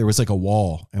 Like there was like a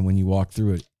wall. And when you walked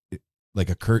through it, like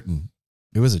a curtain,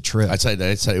 it was a trip. I'd say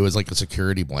it was like a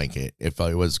security blanket. If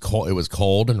it was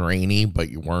cold and rainy, but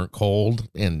you weren't cold,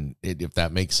 and if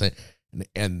that makes sense.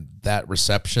 And that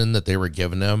reception that they were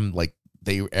giving them, like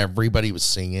everybody was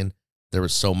singing. There were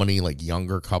so many like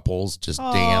younger couples just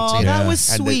Oh, dancing. that Yeah. was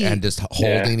And, sweet. and just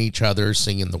holding each other,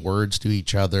 singing the words to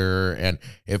each other, and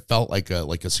it felt like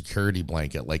a security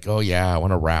blanket. Like, oh yeah, I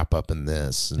want to wrap up in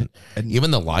this, and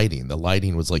even the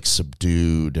lighting was like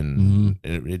subdued, and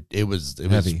it was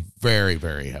Heavy. very,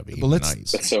 very heavy. Well, and let's-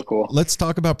 nice. That's so cool. Let's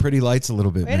talk about Pretty Lights a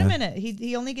little bit, Wait man. a minute.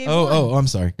 He only gave one. Oh, I'm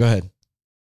sorry. Go ahead.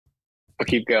 I'll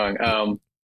keep going.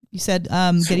 You said So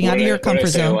getting what out of did your I- what did I comfort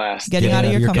say zone. last? Getting out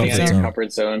of your comfort Getting out of zone. your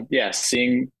comfort zone. Yeah,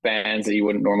 seeing bands that you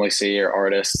wouldn't normally see or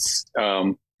artists.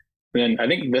 And then I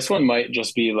think this one might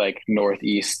just be like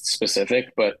Northeast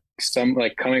specific, but some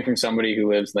like coming from somebody who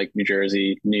lives like New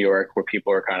Jersey, New York, where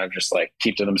people are kind of just like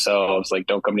keep to themselves, like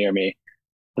don't come near me.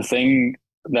 The thing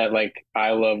that like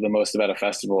I love the most about a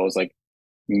festival is like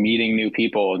meeting new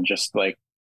people and just like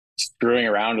screwing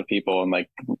around with people and like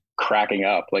cracking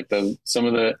up. Like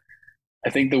I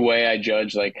think the way I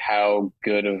judge like how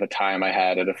good of a time I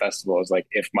had at a festival is like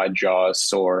if my jaw is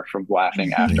sore from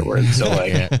laughing afterwards. So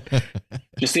like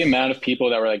just the amount of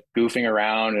people that were like goofing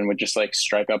around and would just like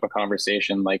strike up a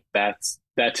conversation, like that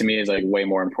to me is like way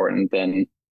more important than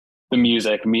the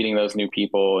music, meeting those new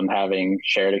people and having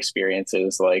shared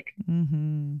experiences. Like,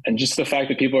 Mm-hmm. and just the fact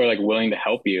that people are like willing to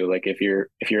help you. Like if you're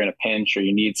in a pinch or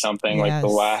you need something. Like the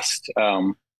Yes. last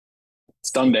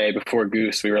Sunday before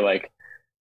Goose, we were like,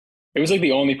 it was like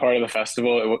the only part of the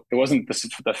festival. It wasn't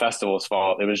the festival's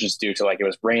fault. It was just due to like, it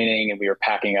was raining and we were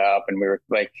packing up and we were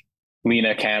like,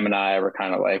 Lena, Cam and I were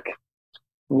kind of like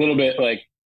a little bit like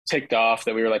ticked off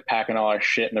that we were like packing all our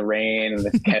shit in the rain and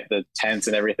the tents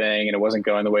and everything. And it wasn't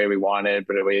going the way we wanted,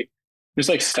 but we just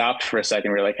like stopped for a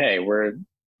second. We were like, hey, we're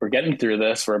getting through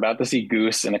this. We're about to see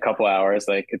Goose in a couple hours.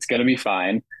 Like it's going to be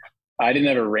fine. I didn't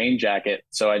have a rain jacket.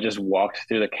 So I just walked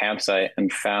through the campsite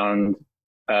and found,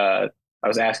 I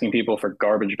was asking people for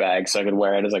garbage bags so I could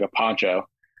wear it as like a poncho.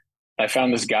 I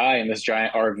found this guy in this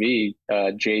giant RV,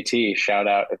 JT, shout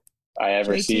out if I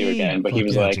ever see you JT. again. But he Fuck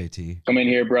was yeah, like, JT. come in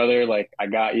here, brother. Like, I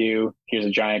got you. Here's a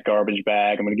giant garbage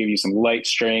bag. I'm going to give you some light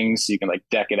strings so you can like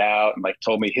deck it out. And like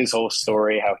told me his whole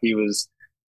story, how he's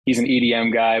an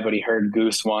EDM guy, but he heard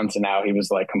Goose once and now he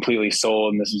was like completely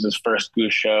sold. And this was his first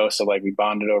Goose show. So like we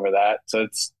bonded over that. So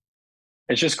it's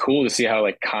just cool to see how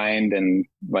like kind and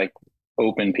like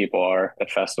open people are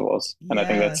at festivals. And I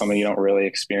think Yes. that's something you don't really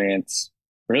experience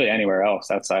really anywhere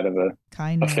else outside of a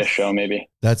Kindness. Fish show, maybe.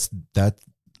 That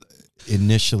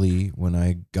initially when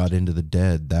I got into the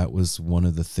Dead, that was one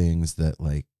of the things that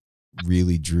like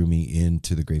really drew me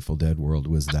into the Grateful Dead world,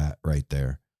 was that right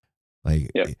there.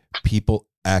 Like Yep. people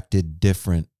acted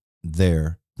different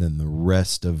there than the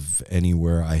rest of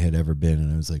anywhere I had ever been.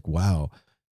 And I was like, wow,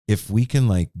 if we can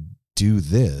like do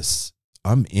this,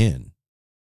 I'm in,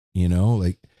 you know,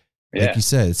 like you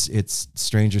said, it's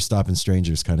strangers stopping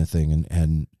strangers kind of thing.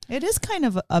 And it is kind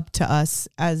of up to us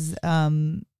as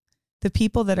the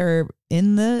people that are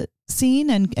in the scene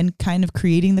and kind of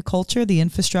creating the culture, the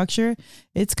infrastructure.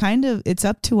 It's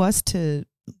up to us to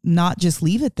not just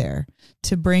leave it there,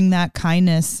 to bring that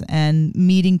kindness and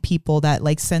meeting people, that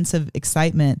like sense of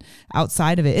excitement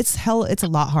outside of it. It's a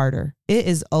lot harder. It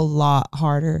is a lot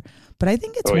harder, but I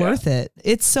think it's worth it.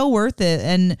 It's so worth it.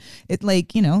 And it,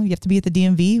 like, you know, you have to be at the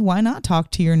DMV. Why not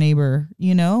talk to your neighbor?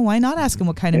 You know, why not ask them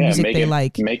what kind of music they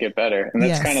like? Make it better. And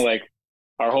that's Yes. kind of like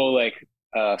our whole like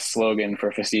slogan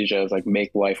for Festesia is like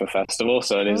make life a festival.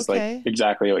 So it is like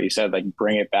exactly what you said, like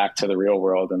bring it back to the real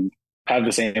world and have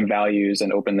the same values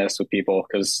and openness with people,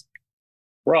 because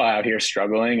we're all out here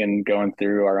struggling and going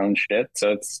through our own shit.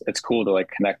 So it's cool to like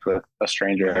connect with a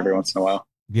stranger every once in a while.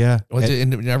 yeah. Well,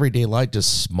 in everyday life,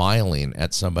 just smiling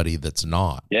at somebody that's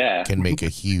not can make a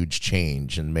huge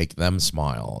change and make them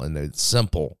smile. And it's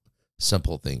simple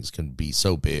things can be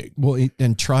so big. Well,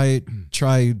 and try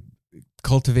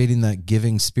cultivating that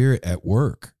giving spirit at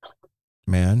work,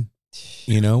 man,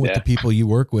 you know, with the people you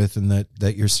work with, and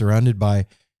that you're surrounded by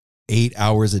 8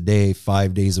 hours a day,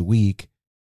 5 days a week.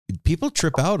 People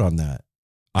trip out on that.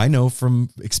 I know from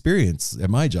experience at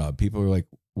my job, people are like,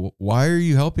 why are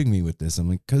you helping me with this? I'm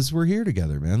like, cause we're here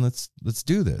together, man. Let's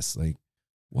do this. Like,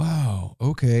 wow.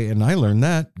 Okay. And I learned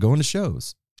that going to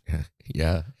shows.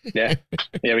 Yeah.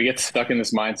 We get stuck in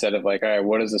this mindset of like, all right,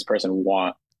 what does this person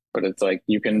want? But it's like,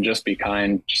 you can just be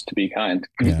kind, just to be kind.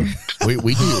 Yeah. we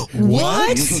do.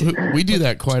 What? We do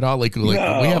that quite often. Like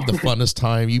No. we have the funnest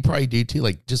time. You probably do too.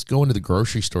 Like just going to the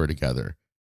grocery store together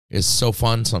is so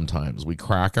fun sometimes. We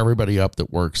crack everybody up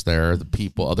that works there,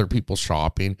 other people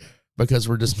shopping, because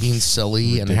we're just being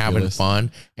silly and having Ridiculous.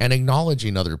 fun and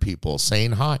acknowledging other people,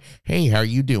 saying hi, hey, how are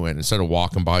you doing? Instead of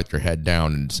walking by with your head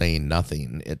down and saying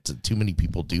nothing. It's too many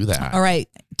people do that. All right.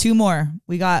 2 more.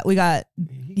 We got,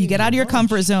 you get out of your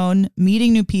comfort zone,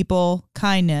 meeting new people,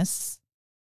 kindness.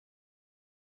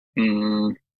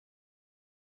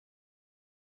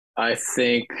 I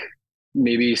think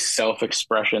maybe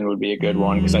self-expression would be a good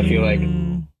one, because I feel like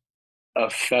a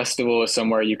festival is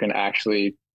somewhere you can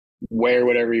actually wear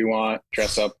whatever you want,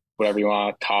 dress up whatever you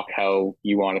want, talk how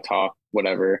you want to talk,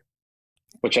 whatever,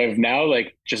 which I've now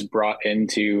like just brought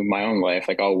into my own life.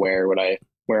 Like I'll wear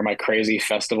my crazy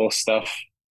festival stuff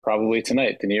probably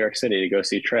tonight to New York City to go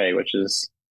see Trey, which is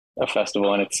a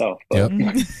festival in itself. But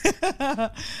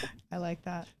I like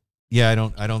that. Yeah.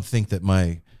 I don't think that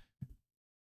my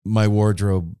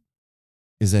wardrobe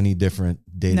is any different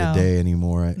day to day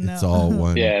anymore. No. It's all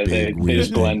one. yeah, big, they weird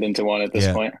just thing. blend into one at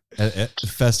this point. At the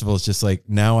festival, it's just like,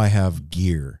 now I have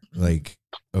gear. Like,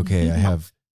 okay, I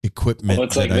have equipment Well,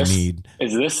 it's that like I this need.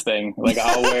 is this thing. Like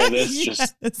I'll wear this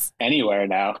just anywhere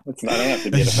now. I don't have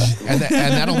to be at a festival.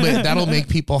 And that'll make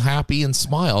people happy and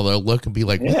smile. They'll look and be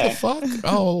like, what the fuck?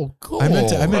 Oh, cool. I meant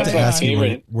to That's my ask you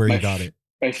favorite- where you my got it.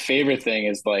 My favorite thing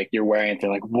is like you're wearing it,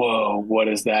 they're like, whoa, what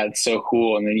is that? It's so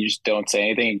cool. And then you just don't say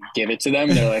anything and give it to them.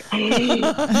 And they're like, I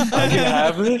can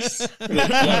have this. Like,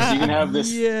 yes, you can have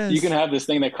this. Yes. You can have this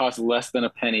thing that costs less than a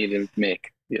penny to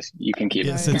make. Yes, you can keep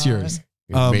Yes, it. it's yours.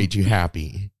 It made you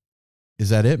happy. Is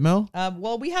that it, Mel?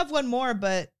 Well, we have one more,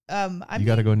 but You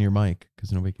got to go into your mic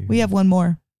because nobody can. we have one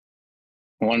more.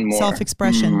 One more.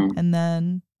 Self-expression, and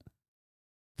then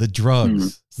the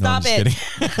drugs. Stop I'm it.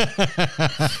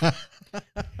 just kidding.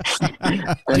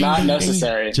 They're not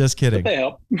necessary. Just But kidding. they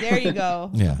help. there you go.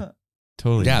 Yeah.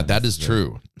 Totally. Yeah, not that is necessary.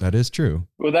 true. That is true.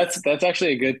 Well, that's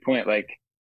actually a good point. Like,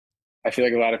 I feel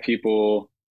like a lot of people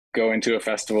go into a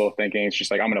festival thinking it's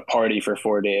just like, I'm going to party for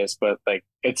 4 days, but like,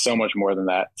 it's so much more than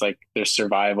that. It's like, there's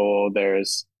survival,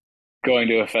 there's going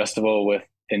to a festival with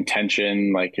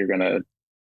intention. Like you're going to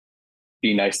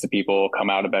be nice to people, come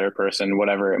out a better person,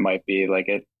 whatever it might be. Like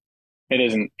it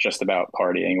isn't just about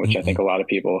partying, which I think a lot of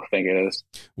people think it is.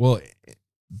 Well,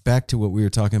 back to what we were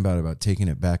talking about taking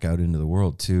it back out into the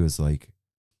world too, is like,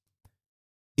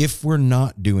 if we're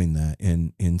not doing that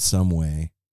in some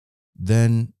way,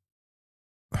 then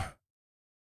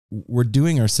we're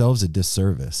doing ourselves a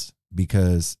disservice,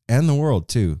 and the world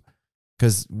too,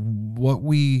 because what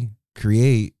we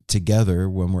create together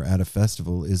when we're at a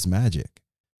festival is magic.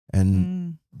 And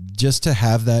just to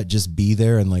have that just be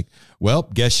there and like, well,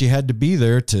 guess you had to be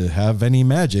there to have any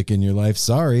magic in your life.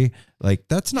 Sorry. Like,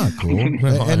 that's not cool.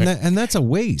 and that's a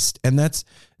waste. And that's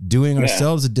doing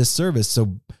ourselves a disservice.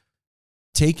 So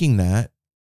taking that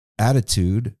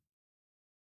attitude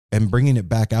and bringing it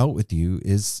back out with you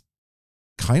is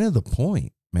kind of the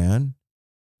point, man.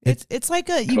 It's like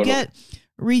you get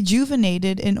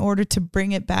rejuvenated in order to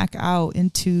bring it back out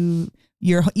into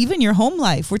even your home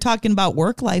life. We're talking about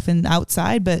work life and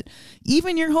outside, but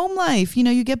even your home life,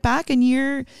 you get back and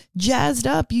you're jazzed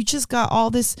up. You just got all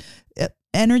this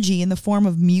energy in the form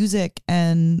of music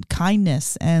and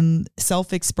kindness and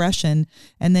self-expression.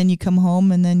 And then you come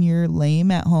home and then you're lame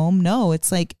at home. No,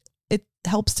 it's like, it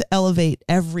helps to elevate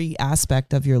every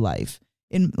aspect of your life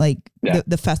in like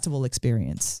the festival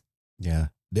experience. Yeah.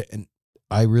 And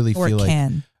I really feel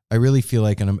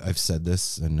like, and I've said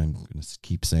this and I'm going to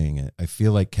keep saying it. I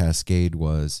feel like Cascade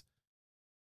was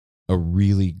a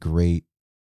really great,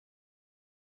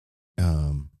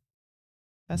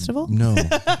 festival? No.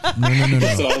 That's what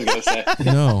I was gonna say.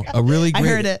 No, a really great. I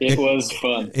heard it. It was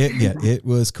fun. It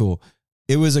was cool.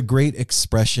 It was a great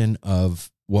expression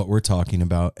of what we're talking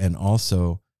about, and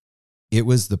also, it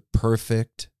was the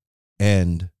perfect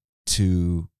end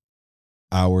to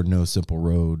our No Simple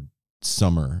Road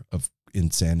summer of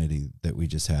insanity that we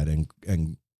just had,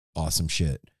 and awesome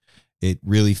shit. It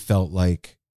really felt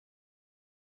like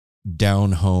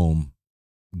down home,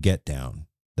 get down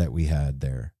that we had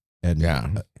there.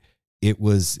 And it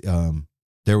was,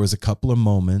 there was a couple of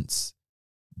moments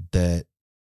that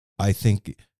I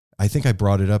think I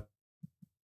brought it up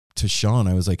to Sean.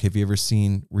 I was like, have you ever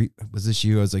seen, was this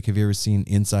you? I was like, have you ever seen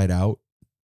Inside Out?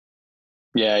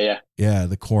 Yeah. Yeah.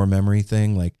 The core memory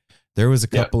thing. Like, there was a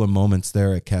couple of moments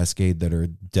there at Cascade that are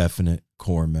definite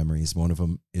core memories. One of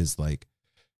them is like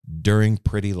during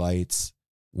Pretty Lights,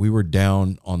 we were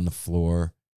down on the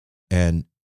floor and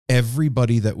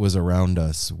everybody that was around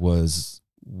us was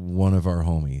one of our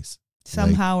homies.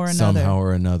 Somehow or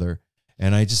another.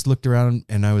 And I just looked around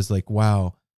and I was like,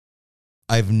 wow,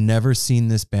 I've never seen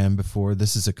this band before.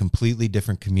 This is a completely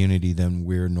different community than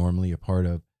we're normally a part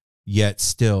of. Yet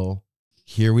still,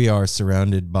 here we are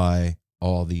surrounded by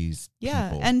all these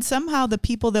people. And somehow the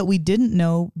people that we didn't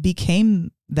know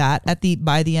became that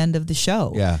by the end of the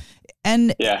show. Yeah.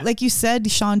 And like you said,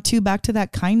 Sean, too, back to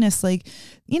that kindness, like,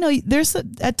 there's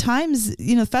at times,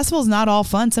 festival's not all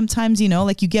fun. Sometimes,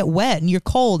 like you get wet and you're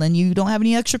cold and you don't have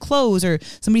any extra clothes, or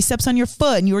somebody steps on your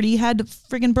foot and you already had a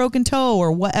friggin' broken toe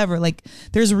or whatever. Like,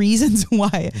 there's reasons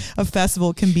why a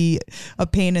festival can be a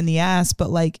pain in the ass.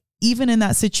 But like, even in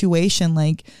that situation,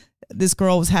 like, this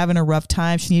girl was having a rough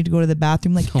time. She needed to go to the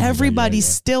bathroom. Like, everybody's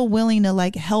still willing to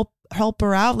like help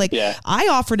her out. Like, I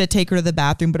offered to take her to the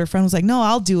bathroom, but her friend was like, no,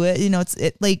 I'll do it. You're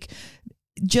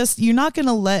not going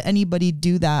to let anybody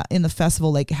do that in the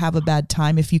festival, like have a bad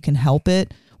time if you can help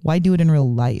it. Why do it in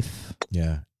real life?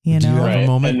 Yeah. Do you have a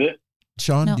moment?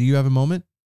 Sean, No. Do you have a moment?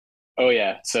 Oh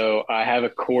yeah. So I have a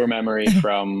core memory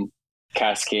from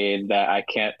Cascade that I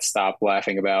can't stop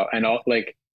laughing about. And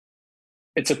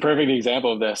it's a perfect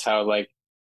example of this, how like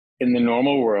in the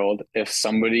normal world, if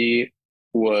somebody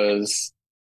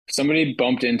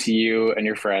bumped into you and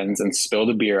your friends and spilled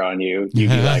a beer on you, you'd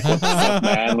be like, what the fuck,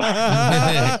 man?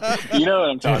 You know what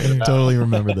I'm talking about. Totally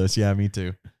remember this. Yeah, me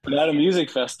too. But at a music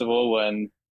festival, when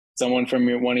someone from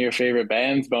one of your favorite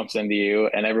bands bumps into you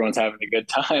and everyone's having a good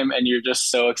time and you're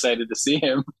just so excited to see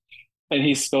him and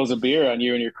he spills a beer on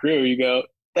you and your crew, you go,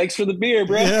 thanks for the beer,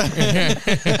 bro. Yeah.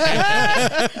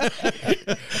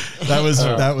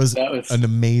 that was an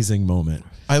amazing moment.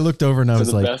 I looked over and I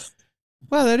was like,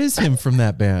 wow, that is him from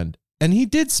that band. And he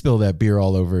did spill that beer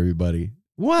all over everybody.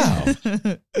 Wow.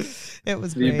 It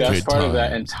was great. The best part of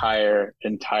that entire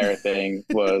thing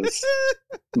was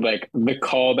like the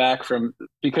callback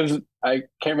because I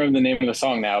can't remember the name of the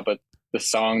song now, but the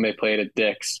song they played at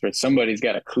Dick's, for somebody's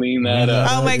got to clean that up.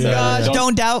 Oh my gosh.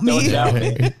 Don't doubt me.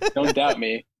 Don't doubt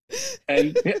me.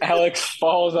 And Alex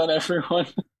falls on everyone.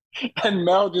 And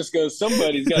Mel just goes,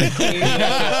 somebody's got to clean that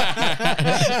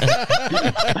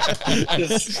up.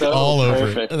 Just so all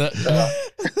perfect. over.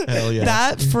 Hell yeah.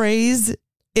 That phrase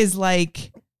is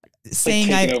like saying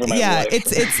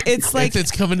it's like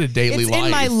it's coming to daily life. It's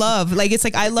in my love. Like, it's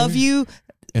like, I love you.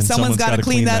 And someone's got to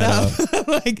clean that up.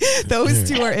 Like, those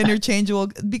two are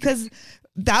interchangeable, because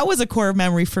that was a core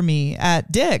memory for me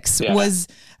at Dick's. Was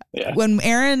when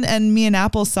Aaron and me and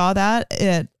Apple saw that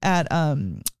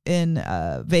in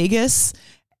Vegas.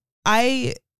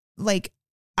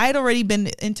 I'd already been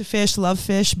into Phish, love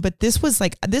Phish, but this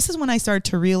is when I started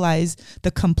to realize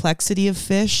the complexity of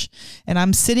Phish. And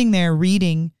I'm sitting there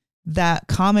reading that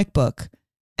comic book,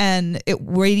 and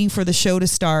waiting for the show to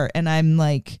start. And I'm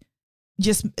like,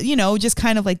 just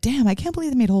kind of like, damn, I can't believe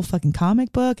they made a whole fucking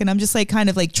comic book. And I'm just like kind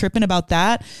of like tripping about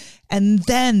that. And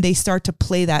then they start to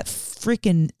play that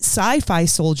freaking Sci-Fi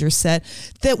Soldier set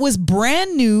that was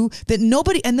brand new that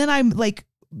nobody, and then I'm like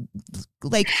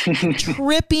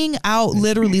tripping out,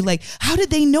 literally, like, how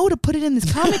did they know to put it in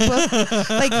this comic book?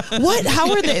 Like, what,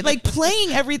 how are they like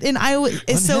playing everything?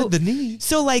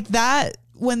 So like that,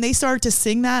 when they started to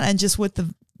sing that, and just with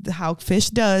the how Fish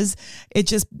does, it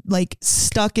just like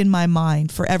stuck in my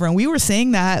mind forever. And we were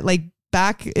saying that like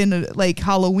back in like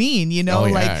Halloween,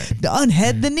 like the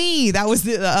unhead the knee. That was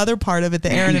the other part of it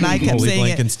that Aaron and I kept saying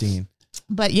Blankenstein.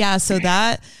 But yeah, so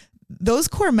those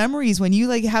core memories, when you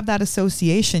like have that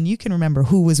association, you can remember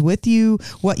who was with you,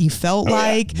 what you felt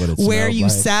like, where you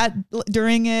sat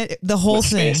during it, the whole what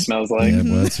thing. Space smells like.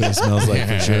 Yeah, what space smells like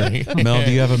for sure. Mel,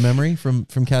 do you have a memory from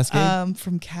Cascade?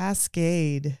 From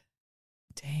Cascade.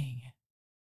 Dang.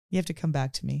 You have to come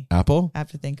back to me. Apple? I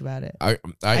have to think about it.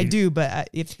 I do, but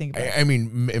you have to think about it. I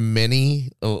mean, many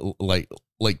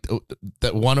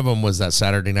that one of them was that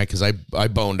Saturday night, because I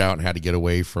boned out and had to get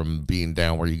away from being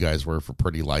down where you guys were for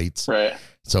Pretty Lights. Right.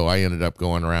 So I ended up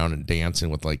going around and dancing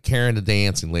with like Karen the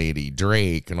Dancing Lady,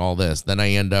 Drake, and all this. Then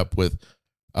I end up with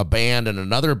a band and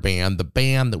another band, the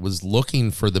band that was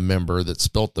looking for the member that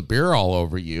spilt the beer all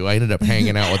over you. I ended up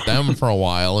hanging out with them for a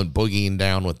while and boogieing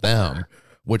down with them,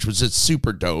 which was just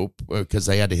super dope because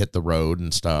they had to hit the road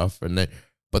and stuff.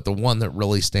 But the one that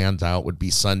really stands out would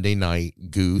be Sunday night,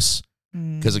 Goose,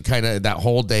 because it kind of, that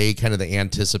whole day, kind of the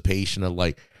anticipation of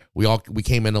like, we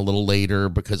came in a little later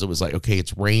because it was like, okay,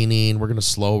 it's raining. We're going to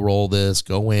slow roll this,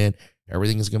 go in.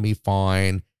 Everything is going to be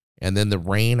fine. And then the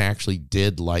rain actually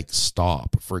did like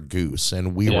stop for Goose,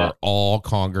 and we were all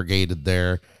congregated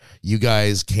there. You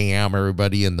guys, Cam,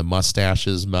 everybody in the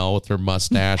mustaches, Mel with her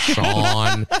mustache,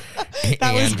 Sean,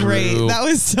 that was great. That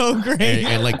was so great.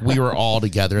 And like we were all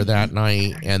together that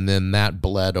night, and then that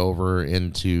bled over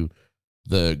into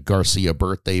the Garcia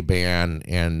birthday band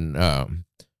and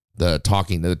the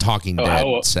Talking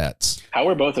Dead sets. How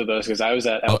were both of those? Because I was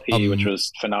at LP, which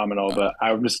was phenomenal, but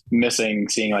I was missing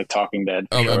seeing like Talking Dead.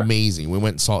 Sure. Amazing. We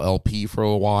went and saw LP for a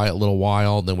little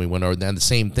while. Then we went over, then the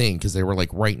same thing, because they were like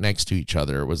right next to each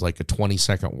other. It was like a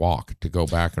 20-second walk to go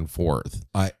back and forth.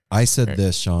 I said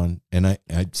this, Sean, and I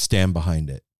stand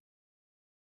behind it.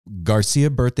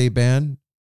 Garcia birthday band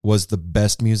was the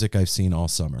best music I've seen all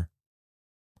summer.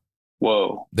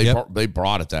 Whoa. They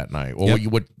brought it that night. Well,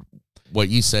 what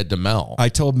you said to Mel. I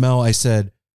told Mel, I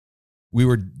said, we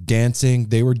were dancing.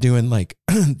 They were doing like,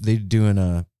 they doing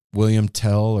a William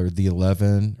Tell or the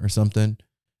 11 or something.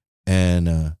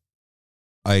 And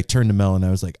I turned to Mel and I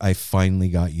was like, I finally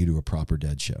got you to a proper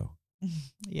Dead show.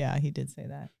 Yeah, he did say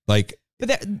that. Like, but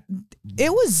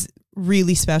it was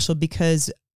really special because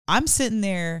I'm sitting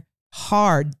there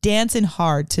dancing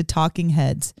hard to Talking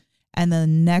Heads. And the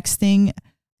next thing,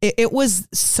 it was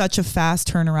such a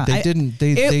fast turnaround.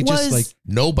 They just like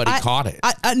nobody caught it.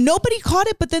 Nobody caught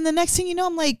it. But then the next thing you know,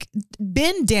 I'm like,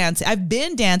 I've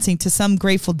been dancing to some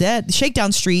Grateful Dead,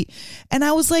 Shakedown Street, and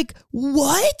I was like,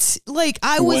 what? Like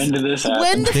when did this happen?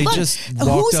 When the they fuck? just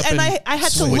walked up and I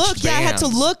had to look. switched Yeah, I had to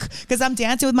bands. look because I'm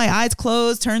dancing with my eyes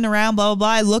closed, turned around, blah blah blah.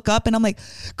 I look up and I'm like,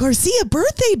 Garcia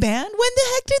birthday band. When the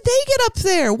heck did they get up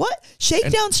there? What?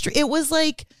 Shakedown Street. It was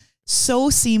like so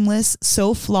seamless,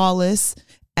 so flawless.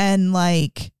 And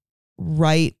like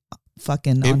right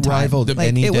fucking on it time. rivaled like,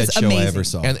 any it was Dead show amazing. I ever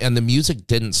saw. And the music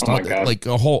didn't Oh my stop. God. Like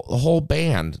the whole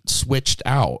band switched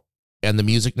out, and the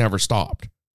music never stopped.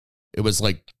 It was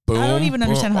like boom. I don't even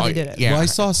understand how they did it. Yeah, Well, I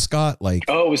saw Scott like,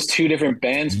 Oh, it was two different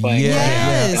bands playing. Yeah,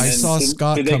 Yes. I And saw then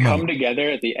Scott Did they come come up. together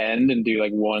at the end and do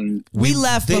like one? We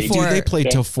left they, before. Dude, they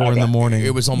played till 4 in the morning.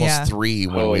 It was almost Yeah. 3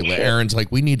 when Holy we. shit. Aaron's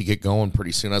like, we need to get going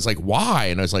pretty soon. I was like, why?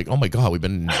 And I was like, oh my god, we've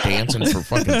been dancing for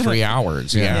fucking 3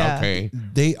 hours. Yeah, Yeah.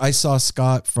 okay. I saw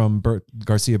Scott from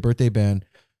Garcia birthday band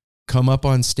come up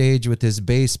on stage with his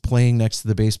bass playing next to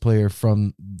the bass player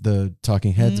from the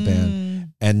Talking Heads band,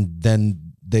 and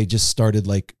then they just started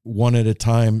like one at a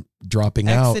time dropping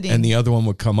Exiting. out, and the other one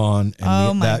would come on,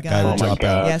 and that guy would Oh my drop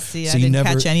God. out. Yes, see, So I you didn't never-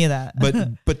 catch any of that.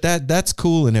 But that's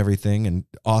cool and everything and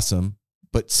awesome.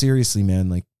 But seriously, man,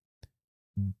 like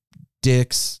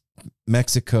Dick's,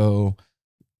 Mexico,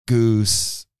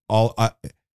 Goose,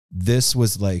 this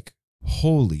was like,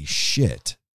 holy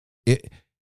shit.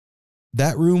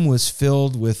 That room was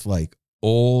filled with like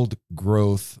old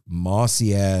growth,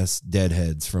 mossy ass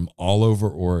deadheads from all over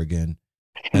Oregon.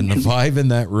 And the vibe in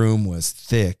that room was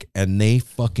thick, and they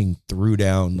fucking threw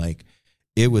down like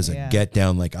it was a Yeah. get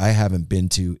down like I haven't been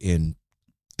to in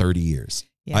 30 years.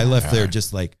 Yeah. I left there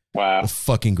just like Wow. the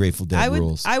fucking Grateful Dead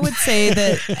rules. I would say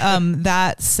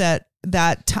that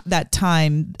that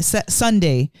time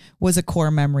Sunday was a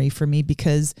core memory for me,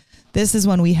 because this is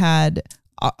when we had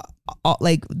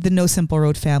like the No Simple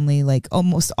Road family, like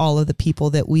almost all of the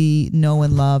people that we know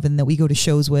and love and that we go to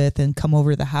shows with and come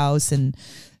over to the house, and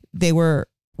we were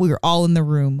all in the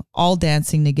room, all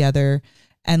dancing together.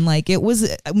 And like, it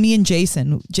was me and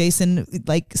Jason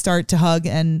like start to hug,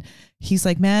 and he's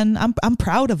like, man, I'm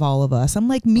proud of all of us. I'm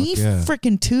like, me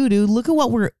freaking too, dude. Look at what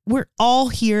we're all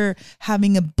here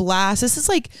having a blast. This is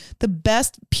like the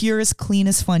best, purest,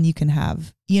 cleanest fun you can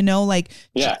have. You know, like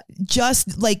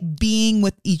just like being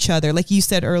with each other. Like you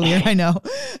said earlier, I know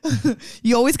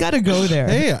you always got to go there.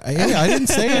 Hey, I didn't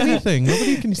say anything.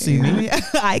 Nobody can see me.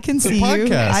 I can see you.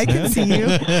 Podcast, I can see you.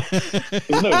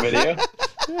 There's no video.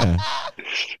 Yeah.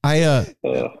 I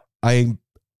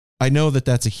know that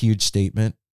that's a huge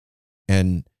statement,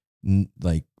 and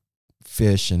like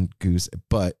fish and goose,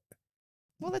 but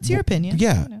well, that's your opinion.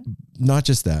 Yeah, you know. Not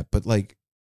just that, but like,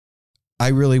 I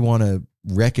really want to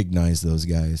recognize those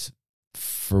guys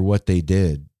for what they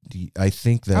did. I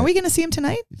think that. Are we going to see him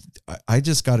tonight? I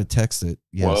just got a text that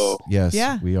yes, Whoa. yes,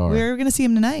 Yeah, we are. We're going to see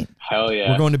him tonight. Hell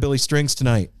yeah. We're going to Billy Strings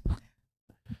tonight.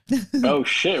 Oh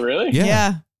shit, really?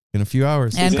 Yeah. In a few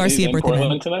hours. And He's Garcia in birthday Portland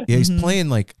night. tonight? Yeah, he's playing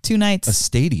like 2 nights. a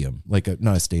stadium, like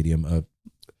not a stadium,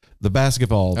 the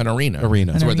basketball An arena.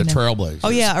 Arena. That's where the arena. Trailblazers. Oh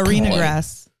yeah, arena play.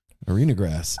 grass. Arena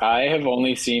grass. I have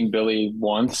only seen Billy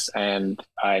once, and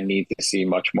I need to see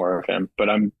much more of him. But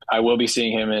I will be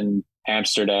seeing him in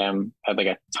Amsterdam at like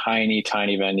a tiny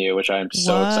venue, which I'm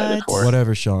so excited for.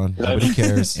 Whatever, Sean. Nobody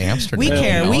cares. Amsterdam. We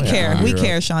care. Oh, We yeah. care. We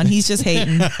care, Sean. He's just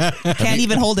hating. Can't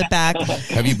even hold it back.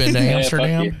 Have you been to Yeah,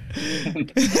 Amsterdam?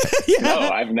 No,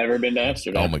 I've never been to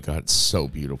Amsterdam. Oh my God, it's so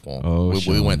beautiful. Oh, we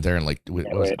Sean. went there in like it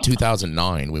was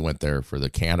 2009. We went there for the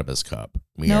Cannabis Cup.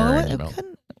 No,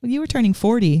 you were turning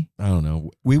 40. I don't know.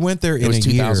 We went there It in was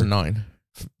a year. 2009.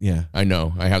 Yeah. I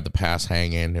know. I have the pass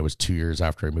hanging. It was 2 years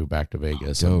after I moved back to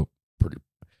Vegas. I'm Dope. pretty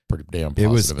damn It positive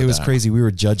was of that. crazy. We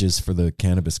were judges for the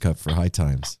Cannabis Cup for High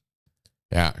Times.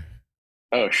 Yeah.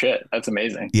 Oh shit, that's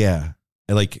amazing. Yeah.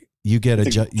 Like you get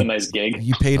It's a nice gig.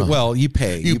 You paid you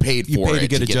pay. You paid for pay it to get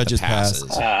to a get the judge's pass.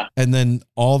 passes. And then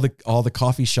all the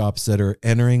coffee shops that are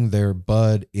entering their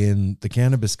bud in the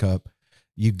Cannabis Cup,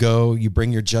 you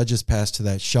bring your judge's pass to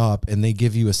that shop, and they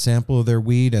give you a sample of their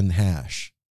weed and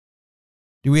hash.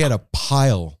 Dude, we had a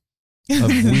pile of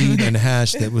weed and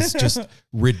hash that was just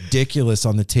ridiculous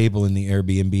on the table in the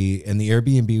Airbnb. And the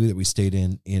Airbnb that we stayed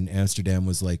in Amsterdam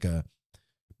was like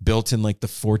built in like the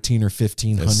 14 or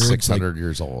 1500s. It's 600 like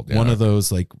years old. one of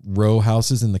those like row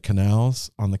houses in the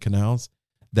canals,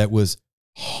 that was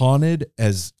haunted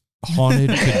as haunted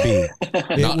could be.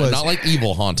 It was not like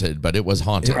evil haunted, but it was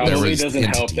haunted. Probably There was doesn't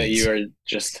help that entities. you are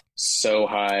just so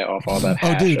high off all that Oh,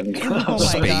 hash. dude. And Oh, my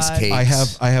space God.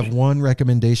 cakes. I have one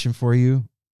recommendation for you.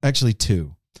 Actually,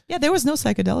 two. Yeah, there was no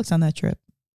psychedelics on that trip.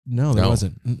 No, there No.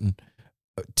 wasn't. Mm-mm.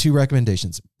 Two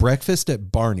recommendations. Breakfast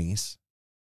at Barney's.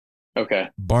 Okay.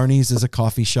 Barney's is a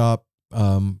coffee shop,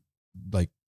 like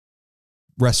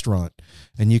restaurant,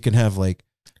 and you can have like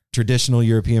traditional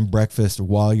European breakfast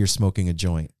while you're smoking a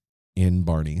joint in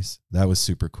Barney's. That was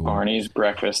super cool. Barney's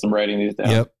breakfast. I'm writing these down.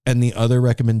 Yep. And the other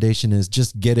recommendation is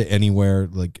just get it anywhere.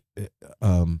 Like,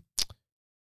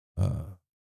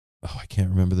 I can't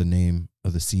remember the name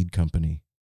of the seed company.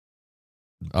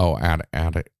 Oh,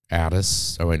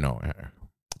 Addis. Oh, wait, no.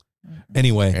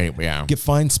 Anyway, Yeah.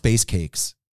 find space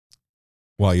cakes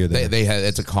while you're there. They had,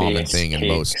 it's a common Space thing in cakes.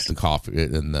 most the coffee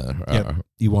in the Yep.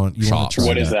 you want to shops. try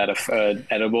What is that. that? A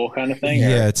edible kind of thing?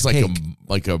 Yeah, Or- it's It's cake.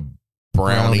 like a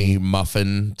brownie Brownie.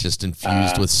 muffin just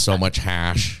infused with so much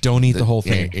hash. Don't eat the whole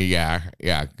thing. Yeah.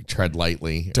 Tread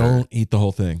lightly. Don't eat the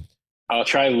whole thing. I'll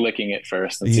try licking it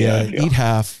first. And see how Yeah, I feel. eat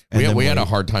half. And then We had a wait.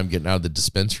 hard time getting out of the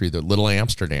dispensary, the Little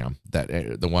Amsterdam,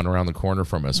 the one around the corner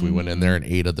from us. We went in there and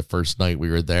ate it the first night we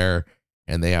were there,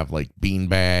 and they have like bean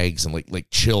bags and like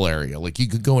chill area. Like you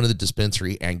could go into the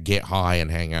dispensary and get high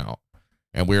and hang out.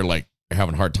 And we were like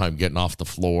having a hard time getting off the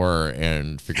floor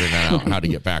and figuring out how to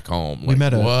get back home. We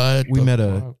met a what?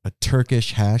 a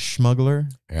Turkish hash smuggler.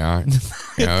 Yeah.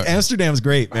 Yeah. Amsterdam's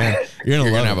great, man. You're You're gonna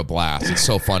gonna love have a it. blast. It's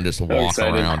so fun just to walk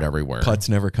excited. around everywhere. Putt's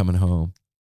never coming home.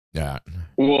 Yeah.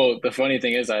 Well, the funny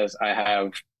thing is, I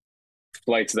have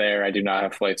flights there. I do not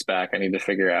have flights back. I need to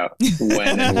figure out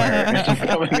when and where I'm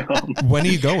coming home. When are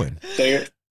you going? So,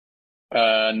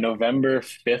 November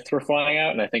 5th, we're flying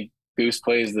out, and I think Goose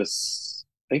plays this.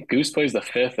 I think Goose plays the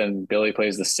 5th, and Billy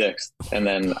plays the 6th. And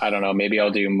then I don't know. Maybe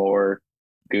I'll do more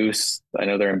Goose. I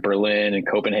know they're in Berlin and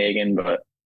Copenhagen, but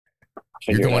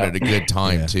You're figure it going out. at a good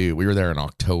time Yeah. too. We were there in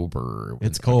October.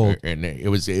 It's cold. and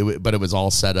but it was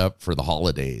all set up for the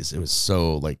holidays. It was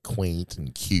so like quaint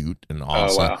and cute and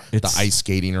awesome. wow. The It's- ice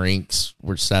skating rinks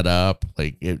were set up.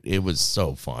 Like it was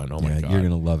so fun. Oh my yeah, god. you're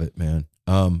gonna love it, man.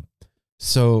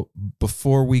 So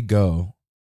before we go,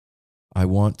 I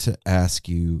want to ask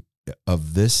you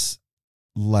of this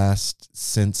last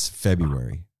since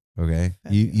February. Okay,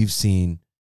 you've seen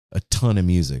a ton of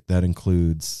music that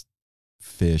includes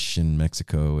Fish in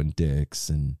Mexico and Dix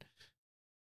and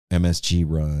MSG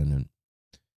Run. And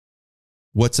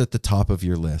what's at the top of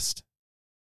your list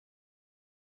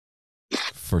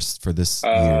for this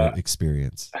year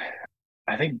experience?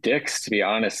 I think Dick's, to be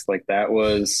honest, like that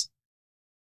was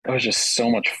just so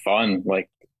much fun. Like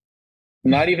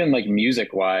not even like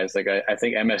music wise. Like I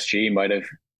think MSG I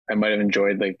might have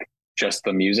enjoyed like just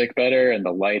the music better and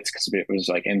the lights because it was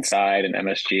like inside, and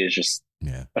MSG is just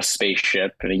a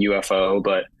spaceship and a UFO.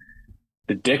 But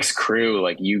the Dick's crew,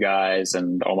 like you guys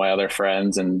and all my other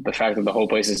friends, and the fact that the whole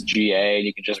place is GA and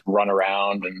you can just run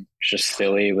around and it's just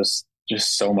silly, was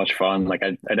just so much fun. Like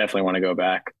I definitely want to go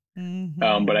back.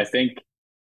 Mm-hmm. But I think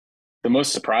the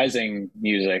most surprising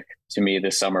music to me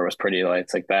this summer was Pretty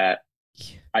Lights. Like that,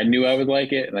 I knew I would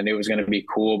like it and I knew it was going to be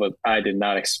cool, but I did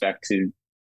not expect to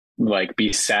like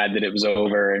be sad that it was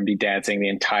over and be dancing the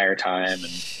entire time.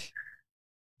 And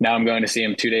now I'm going to see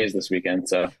him 2 days this weekend.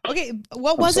 So Okay,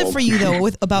 what I'm was it sold. for you though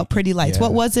about Pretty Lights? Yeah.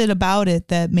 What was it about it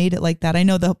that made it like that? I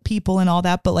know the people and all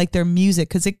that, but like their music,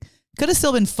 because it could have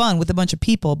still been fun with a bunch of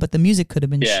people, but the music could have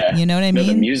been, you know what I No, the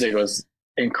mean? music was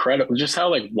incredible. Just how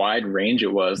like wide range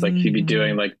it was. Like he'd be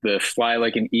doing like the Fly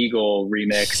Like an Eagle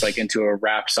remix, like into a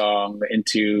rap song,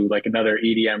 into like another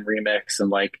EDM remix, and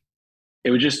like it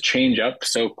would just change up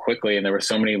so quickly, and there were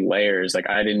so many layers. Like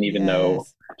I didn't even know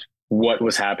what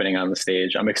was happening on the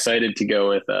stage. I'm excited to go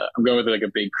with I'm going with like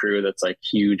a big crew that's like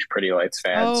huge Pretty Lights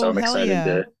fans. So I'm hell excited yeah.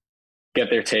 to get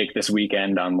their take this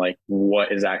weekend on like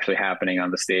what is actually happening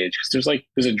on the stage. Cause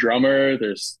there's a drummer,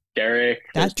 there's Derek,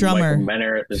 That there's drummer. Michael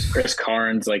Menner, there's Chris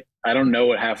Carnes. Like I don't know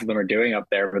what half of them are doing up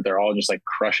there, but they're all just like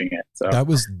crushing it. So That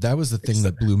was the thing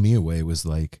that blew me away, was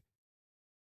like,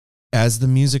 as the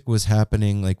music was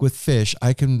happening, like with Fish,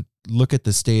 I can look at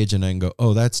the stage and I can go,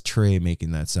 oh, that's Trey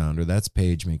making that sound, or that's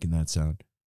Paige making that sound.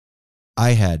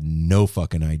 I had no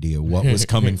fucking idea what was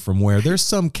coming from where. There's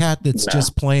some cat that's No.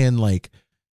 just playing like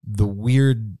the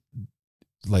weird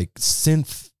like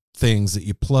synth things that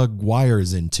you plug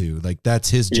wires into. Like that's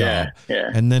his job. yeah.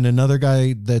 And then another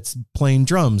guy that's playing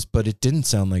drums, but it didn't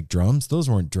sound like drums. Those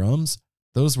weren't drums.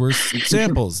 Those were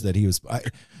samples that he was.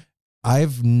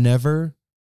 I've never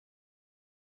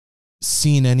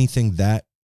seen anything that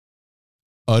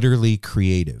utterly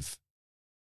creative.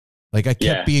 Like I kept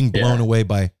Yeah, being blown yeah. away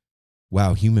by,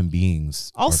 wow, human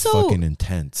beings Also- are fucking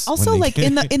intense. Also, when they-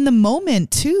 like in the moment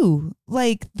too,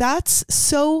 like that's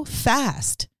so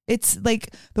fast. It's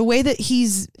like the way that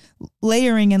he's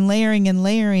layering and layering and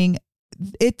layering.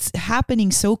 It's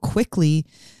happening so quickly.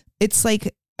 It's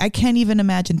like I can't even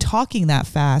imagine talking that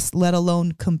fast, let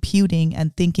alone computing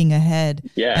and thinking ahead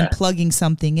Yeah. and plugging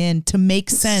something in to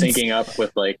make sense. Syncing up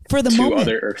with like For the moment.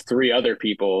 three other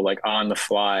people like on the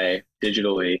fly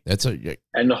digitally. That's a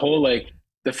And the whole like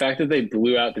the fact that they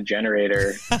blew out the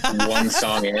generator one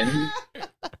song in,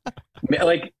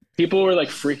 like people were like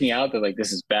freaking out that like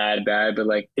this is bad, but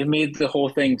like it made the whole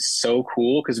thing so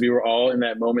cool because we were all in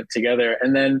that moment together.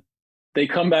 And then they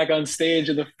come back on stage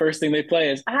and the first thing they play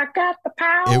is "I got the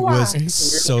power." it was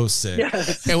so sick.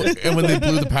 Yes. and when they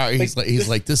blew the power, he's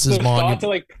like, this is the thought monument. to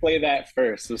like play that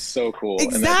first was so cool.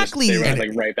 Exactly. And then And they went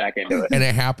like right back into it. And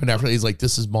it happened after. He's like,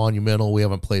 this is monumental. We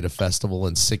haven't played a festival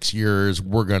in 6 years.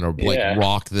 We're gonna like Yeah.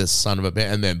 rock this son of a bit.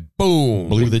 And then boom,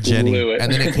 Blew the Jenny. Blew it. And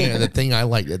then it came. The thing I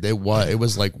liked, it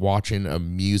was like watching a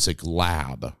music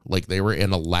lab. Like they were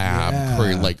in a lab, Yeah.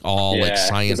 for like all like it was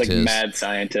scientists. like mad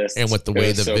scientists. and with the It way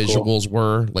was the so cool. visuals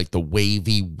were, like the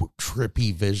wavy,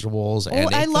 trippy visuals. Oh,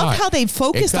 and I love how they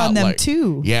focused on them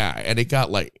too. Yeah, and it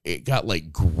got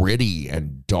like gritty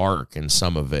and dark in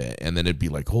some of it, and then it'd be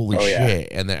like, holy Oh, yeah. shit!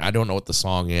 And then I don't know what the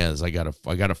song is. I gotta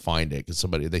find it because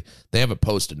somebody they have it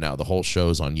posted now. The whole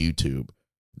show's on YouTube.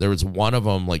 There was one of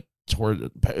them like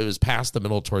it was past the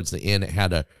middle towards the end. It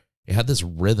had this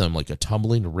rhythm, like a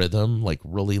tumbling rhythm, like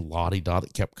really la-di-da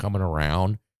that kept coming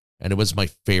around, and it was my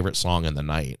favorite song in the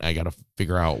night. I gotta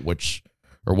figure out which.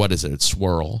 Or what is it? It's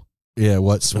Swirl. Yeah,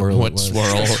 what swirl? What it was.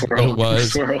 swirl? Swirl. It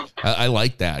was. Swirl. I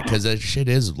like that because that shit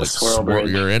is like swirl bridge.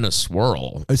 you're in a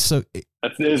swirl. So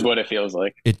That is what it feels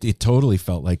like. it totally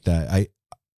felt like that.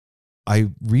 I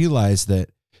realized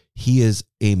that he is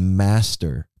a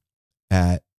master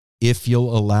at, if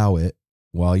you'll allow it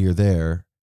while you're there,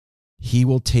 he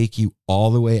will take you all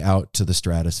the way out to the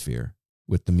stratosphere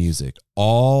with the music,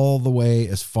 all the way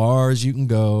as far as you can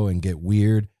go and get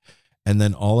weird. And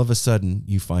then all of a sudden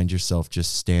you find yourself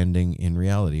just standing in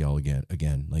reality all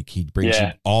again. Like he brings you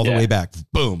all the way back,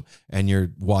 boom. And you're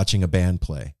watching a band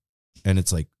play and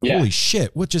it's like, holy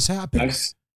shit, what just happened?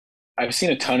 I've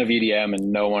seen a ton of EDM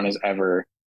and no one has ever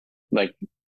like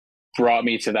brought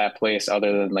me to that place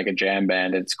other than like a jam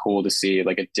band. It's cool to see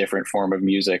like a different form of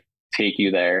music take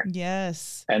you there.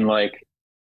 Yes. And like,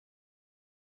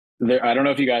 I don't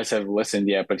know if you guys have listened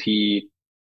yet, but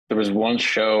there was one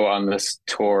show on this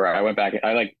tour. I went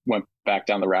back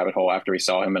down the rabbit hole after we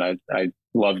saw him and I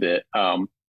loved it.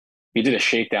 He did a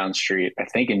Shakedown Street, I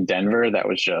think in Denver. That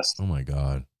was just, oh my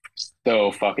God,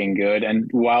 so fucking good.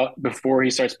 And before he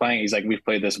starts playing, he's like, we've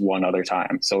played this one other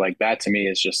time. So like that to me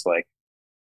is just like,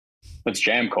 it's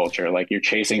jam culture. Like you're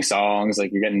chasing songs,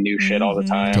 like you're getting new shit all the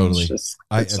time. Totally. It's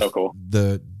so cool.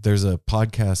 There's a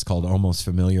podcast called Almost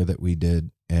Familiar that we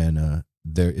did. And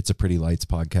it's a Pretty Lights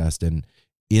podcast. And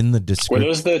in the description,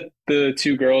 were those the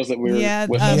two girls that we were with? Yes,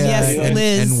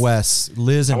 Liz and Wes.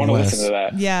 Liz and I want to Wes. listen to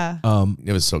that. Yeah.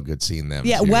 It was so good seeing them.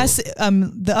 Yeah, too. Wes.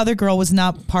 The other girl was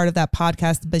not part of that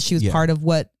podcast, but she was part of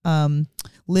what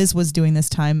Liz was doing this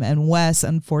time. And Wes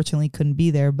unfortunately couldn't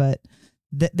be there, but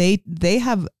they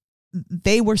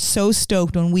were so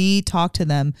stoked when we talked to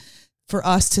them for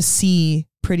us to see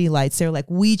Pretty Lights. They're like,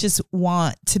 we just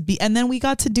want to be, and then we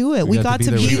got to do it. We got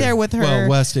to be there with her. Well,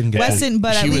 Wes didn't get it.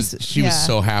 But she at was least she was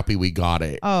so happy we got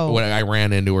it. Oh, when I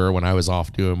ran into her when I was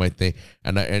off doing my thing,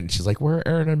 and she's like, "Where are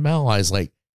Aaron and Mel?" I was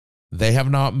like, "They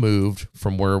have not moved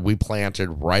from where we planted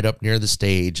right up near the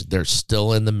stage. They're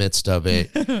still in the midst of it.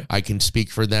 I can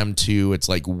speak for them too. It's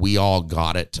like we all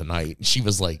got it tonight." And she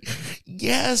was like,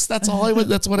 "Yes, that's all I was.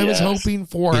 That's what I was hoping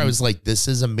for." I was like, "This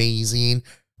is amazing."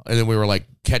 And then we were like,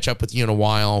 catch up with you in a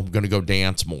while. I'm going to go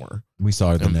dance more. We saw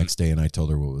her the next day and I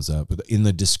told her what was up. In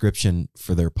the description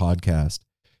for their podcast,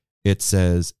 it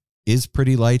says, "Is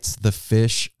Pretty Lights the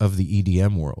fish of the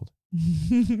EDM world?"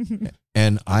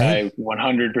 And I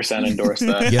 100% endorse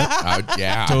that. Yep.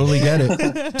 Yeah. Totally get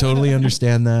it. Totally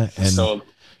understand that. And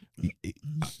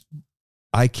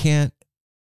I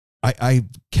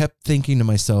kept thinking to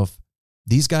myself,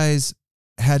 these guys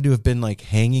had to have been like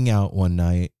hanging out one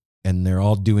night and they're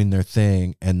all doing their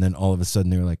thing. And then all of a sudden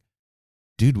they were like,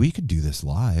 dude, we could do this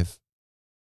live.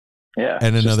 Yeah.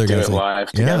 And another guy's like,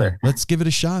 live together. Yeah, let's give it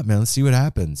a shot, man. Let's see what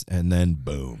happens. And then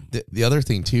boom. The other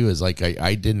thing too is like,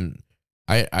 I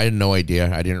had no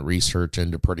idea. I didn't research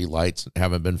into Pretty Lights.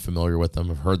 Haven't been familiar with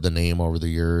them. I've heard the name over the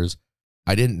years.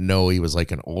 I didn't know he was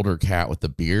like an older cat with a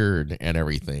beard and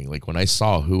everything. Like when I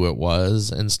saw who it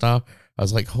was and stuff, I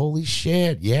was like, holy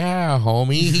shit. Yeah,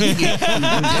 homie. He did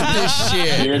this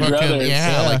shit. Beard Fucking, brothers,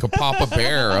 yeah, like a Papa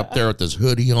Bear up there with his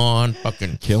hoodie on,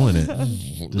 fucking killing it.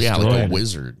 Yeah, like a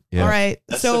wizard. Yeah. All right.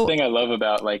 That's so the thing I love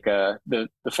about like the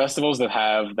festivals that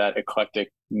have that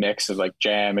eclectic mix of like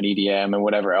jam and EDM and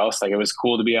whatever else. Like it was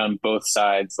cool to be on both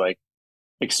sides, like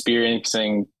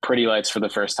experiencing Pretty Lights for the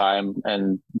first time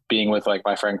and being with like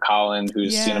my friend Colin,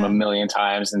 who's seen him a million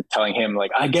times, and telling him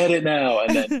like, I get it now.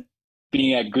 And then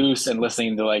being at Goose and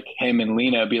listening to like him and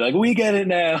Lena be like, we get it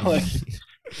now. Like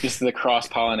just the cross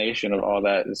pollination of all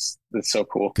that it's so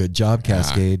cool. Good job,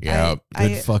 Cascade. Yeah.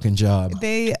 Good fucking job.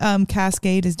 They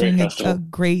Cascade is doing Great a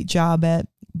great job at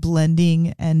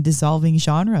blending and dissolving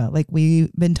genre, like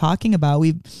we've been talking about.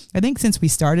 I think since we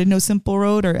started No Simple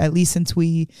Road, or at least since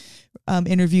we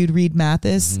interviewed Reed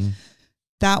Mathis,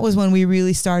 that was when we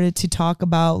really started to talk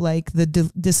about like the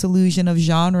disillusion of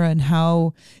genre and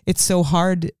how it's so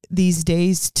hard these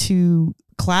days to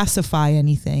classify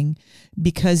anything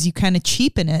because you kind of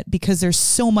cheapen it because there's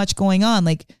so much going on.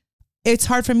 Like it's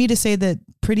hard for me to say that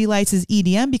Pretty Lights is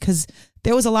EDM because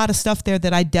there was a lot of stuff there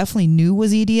that I definitely knew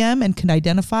was EDM and could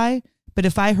identify. But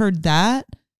if I heard that,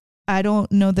 I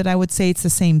don't know that I would say it's the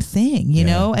same thing, you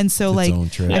know? And so like,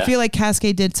 I feel like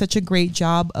Cascade did such a great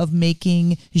job of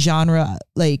making genre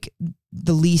like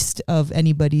the least of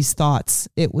anybody's thoughts.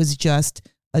 It was just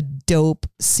a dope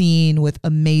scene with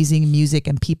amazing music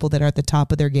and people that are at the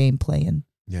top of their game playing.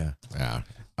 Yeah. Yeah.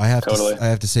 I have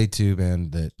to say too,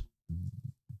 man, that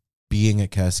being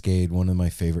at Cascade, one of my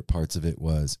favorite parts of it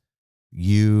was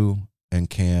you and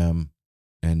Cam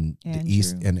and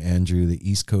Andrew, the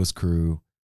East Coast crew,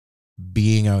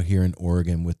 being out here in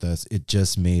Oregon with us. It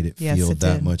just made it feel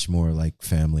that much more like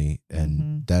family,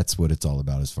 and that's what it's all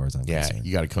about as far as I'm concerned.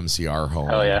 You got to come see our home.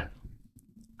 Oh yeah.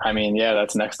 I mean, yeah,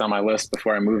 that's next on my list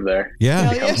before I move there.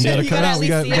 Yeah, you gotta come out. We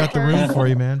got the room for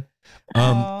you, man.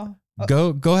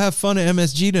 Go have fun at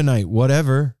MSG tonight.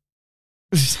 Whatever.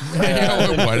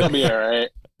 It'll be all right.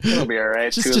 It'll be all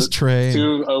right. Just Trey.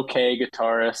 Two okay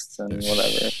guitarists and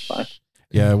whatever. It's fine.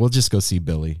 Yeah, we'll just go see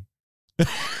Billy.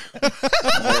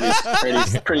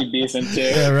 pretty decent too.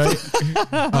 Yeah, right.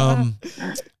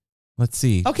 Let's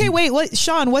see. Okay, wait.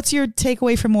 Sean, what's your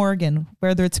takeaway from Oregon?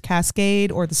 Whether it's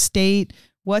Cascade or the state,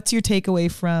 what's your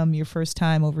takeaway from your first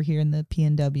time over here in the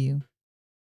PNW?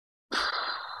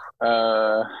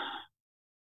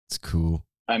 It's cool.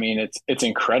 I mean, it's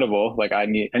incredible. Like I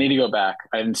need to go back.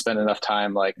 I didn't spend enough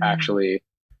time. Like actually,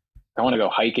 I want to go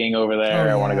hiking over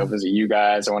there. I want to go visit you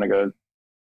guys. I want to go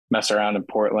mess around in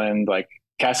Portland. Like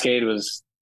Cascade was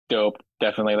dope.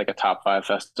 Definitely like a top 5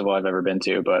 festival I've ever been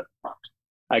to. But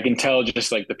I can tell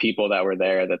just like the people that were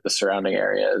there that the surrounding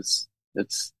area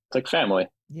it's like family.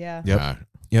 Yeah.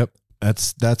 Yep.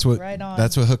 That's what right on.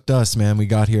 That's what hooked us, man. We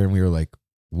got here and we were like,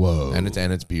 whoa. And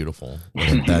it's beautiful.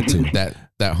 That too.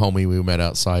 That homie we met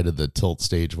outside of the tilt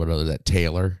stage, that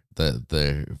Taylor,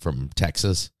 the from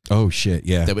Texas. Oh shit,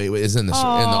 yeah. That was in the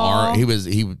army.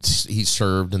 He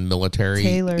served in the military.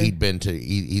 Taylor.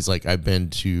 He's like, I've been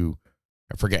to,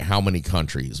 I forget how many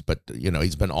countries, but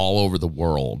he's been all over the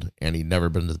world, and he'd never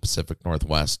been to the Pacific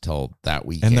Northwest till that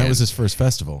weekend. And that was his first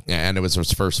festival. Yeah, and it was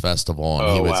his first festival,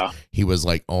 and he was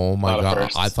like, "Oh my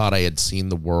god, I thought I had seen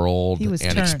the world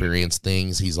and experienced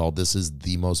things." He's all, "This is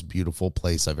the most beautiful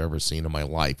place I've ever seen in my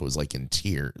life." It was like in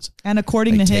tears. And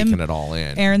according to him, taking it all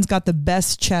in. Aaron's got the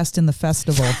best chest in the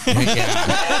festival. He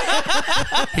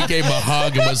gave him a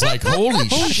hug and was like, "Holy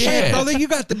shit, brother, you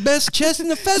got the best chest in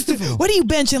the festival." What are you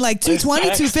benching, like 220,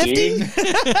 250?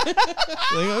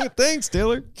 Like, thanks,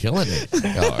 Taylor. Killing it.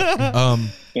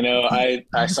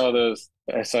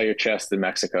 I saw your chest in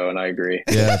Mexico, and I agree.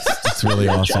 Yeah, it's really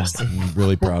awesome. I'm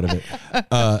really proud of it.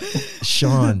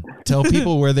 Sean, tell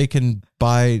people where they can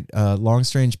buy Long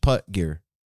Strange putt gear.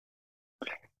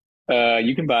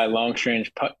 You can buy Long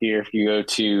Strange putt gear if you go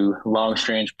to Long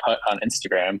Strange Putt on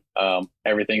Instagram.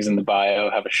 Everything's in the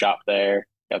bio. Have a shop there.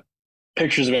 Got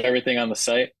pictures of everything on the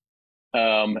site.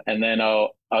 And then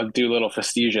I'll do a little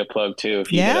Festesia plug too.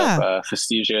 If you hit up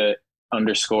Festesia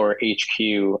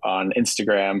 _HQ on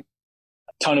Instagram,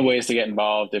 a ton of ways to get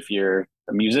involved. If you're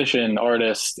a musician,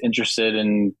 artist, interested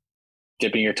in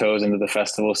dipping your toes into the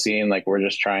festival scene, like we're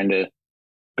just trying to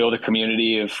build a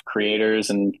community of creators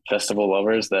and festival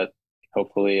lovers that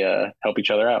hopefully help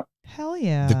each other out. Hell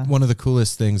yeah. One of the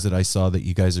coolest things that I saw that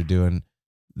you guys are doing,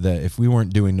 that if we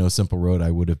weren't doing No Simple Road,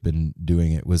 I would have been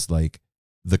doing it, was like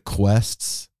the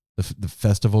quests, the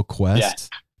festival quests.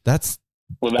 Yeah.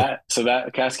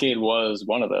 That Cascade was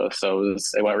one of those. So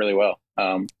it went really well.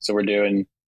 So we're doing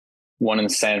one in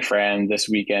San Fran this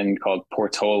weekend called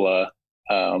Portola.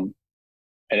 And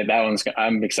that one's,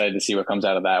 I'm excited to see what comes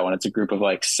out of that one. It's a group of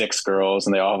like 6 girls,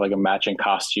 and they all have like a matching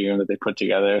costume that they put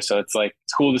together. So it's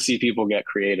cool to see people get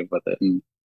creative with it and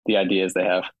the ideas they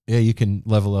have. Yeah, you can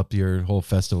level up your whole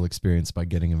festival experience by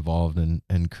getting involved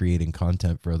and creating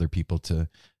content for other people to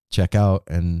check out.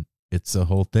 And it's a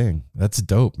whole thing. That's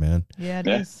dope, man. Yeah, it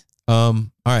is. All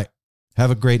right.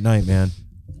 Have a great night, man.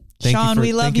 Sean,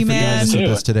 we love you, man. With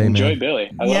us today, Enjoy man.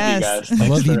 Billy. I love you guys. I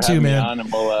love you too, man. On,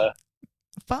 and we'll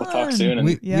talk soon. And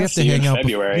we have to hang out.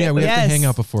 February. We have to hang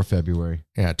out before February.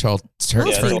 Yeah,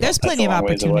 there's plenty of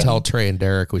opportunity. Tell Trey and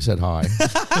Derek we said hi.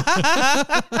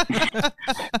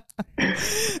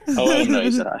 I'll let them know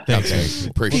you said hi. Thanks.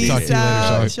 Appreciate it. Talk to you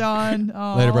later, Sean.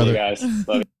 Oh. Later, brother. You guys.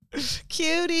 Love you.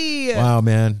 Cutie. Wow,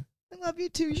 man. I love you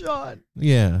too, Sean.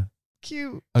 Yeah.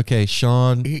 Cute. Okay,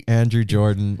 Sean, Andrew,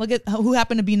 Jordan. Look at who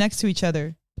happened to be next to each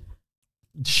other.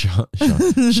 Sean,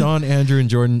 Andrew, and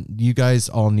Jordan, you guys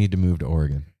all need to move to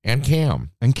Oregon. And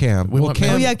Cam. Cam.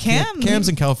 Cam. Cam's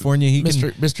in California.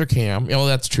 Mr. Cam. Oh,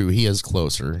 that's true. He is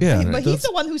closer. Yeah. But he's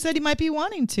the one who said he might be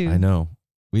wanting to. I know.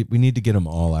 We need to get them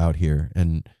all out here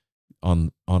and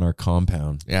on our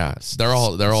compound. Yeah. They're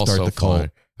all so the fun. cult.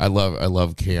 I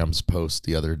love Cam's post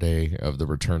the other day of the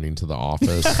returning to the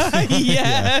office.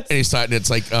 Yes. And he's talking, it's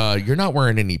like, you're not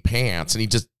wearing any pants. And he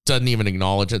just doesn't even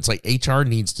acknowledge it. It's like, HR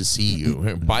needs to see you.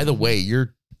 And by the way,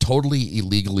 you're totally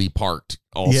illegally parked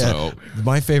also. Yeah.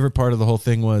 My favorite part of the whole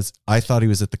thing was I thought he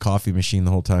was at the coffee machine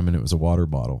the whole time, and it was a water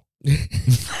bottle.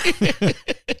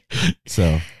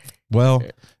 So, well,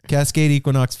 Cascade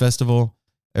Equinox Festival,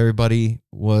 everybody,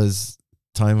 was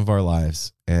time of our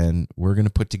lives, and we're going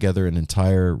to put together an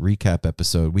entire recap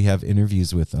episode. We have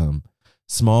interviews with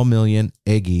Small Million,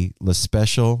 Eggy, La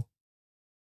Special.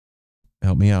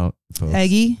 Help me out, folks.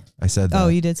 Eggy? I said that. Oh,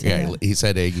 you did say that. He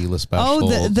said Eggy, La Special.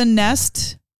 Oh, the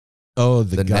Nest. Oh,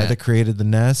 the guy that created the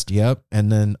Nest. Yep.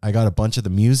 And then I got a bunch of the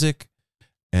music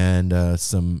and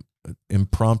some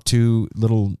impromptu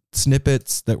little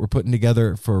snippets that we're putting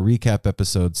together for a recap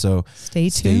episode. So Stay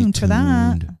tuned for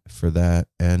that.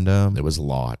 And It was a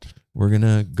lot. we're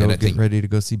gonna get ready to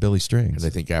go see Billy Strings. And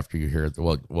I think after you hear it,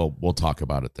 we'll talk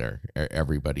about it there.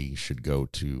 Everybody should go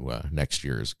to next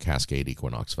year's Cascade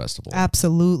Equinox Festival.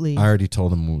 Absolutely. I already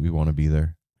told him we want to be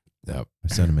there. Yep. I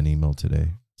sent him an email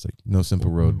today. It's like No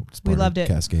Simple Road. It's We part of loved it.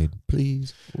 Cascade.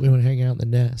 Please, we want to hang out in the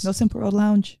nest. No Simple Road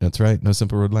Lounge. That's right. No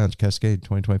Simple Road Lounge, Cascade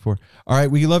 2024. All right.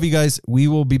 We love you guys. We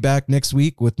will be back next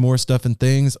week with more stuff and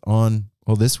things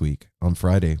this week on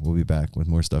Friday. We'll be back with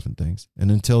more stuff and things.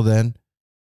 And until then,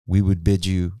 we would bid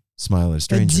you smile at a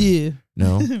stranger. Adieu.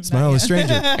 No, smile at a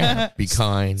stranger. Yeah, be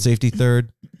kind. Safety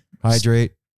third.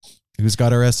 Hydrate. Who's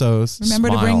got our SOs? Remember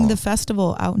to Smile. bring the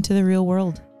festival out into the real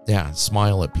world. Yeah,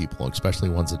 smile at people, especially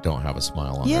ones that don't have a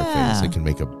smile on their Yeah. face. It can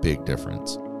make a big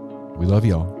difference. We love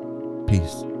y'all.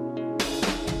 Peace.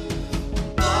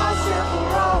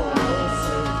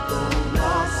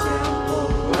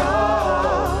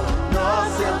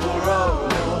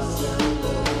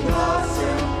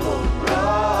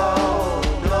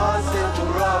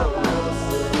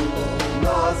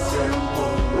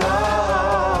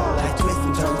 Like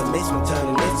twisting, turns to mission,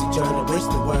 turning this to journey. Wish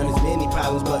the word is many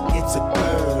problems, but it's a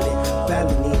burden.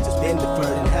 Family needs has been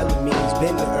deferred, and hella means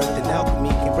been the earth, and alchemy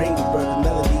can bring the birth, the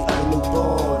melody of a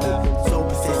newborn. So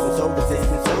persistent, so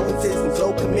resistant, so insistent,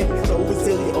 so commitment, so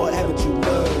resilient, or haven't you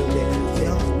learned it?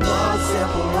 One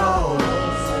simple road.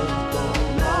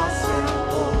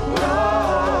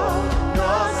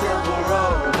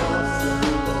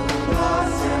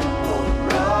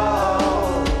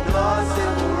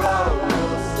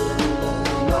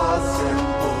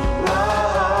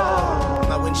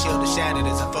 My windshield is shattered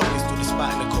as I focus through the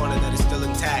spot in the corner that is still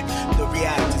intact. The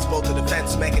react is both a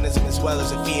defense mechanism as well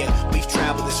as a fear. We've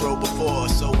traveled this road before,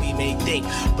 so we may think,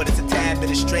 but it's a tad bit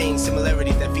of strange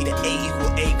similarities that feed an A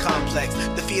equal A complex.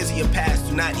 The fears of your past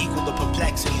do not equal the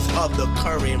perplexities of the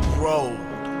current road.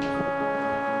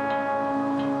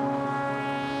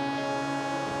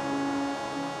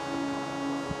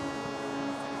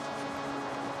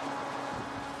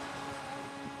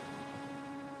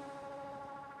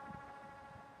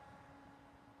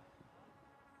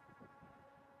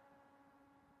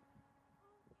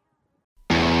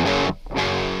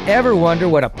 Ever wonder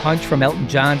what a punch from Elton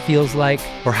John feels like?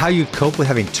 Or how you'd cope with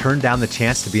having turned down the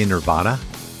chance to be in Nirvana?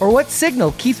 Or what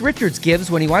signal Keith Richards gives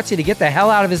when he wants you to get the hell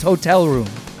out of his hotel room?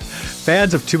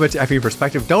 Fans of Too Much Effing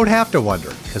Perspective don't have to wonder,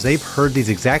 because they've heard these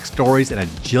exact stories and a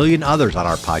jillion others on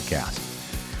our podcast.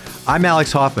 I'm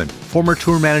Alex Hoffman, former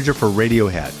tour manager for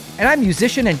Radiohead. And I'm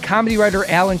musician and comedy writer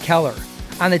Alan Keller.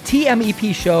 On the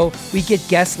TMEP show, we get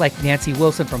guests like Nancy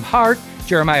Wilson from Heart,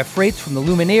 Jeremiah Freites from the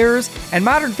Lumineers, and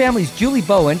Modern Family's Julie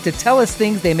Bowen to tell us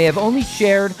things they may have only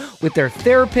shared with their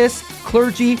therapist,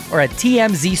 clergy, or a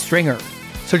TMZ stringer.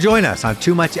 So join us on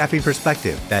Too Much Effing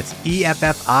Perspective. That's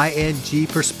EFFING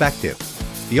Perspective.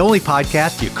 The only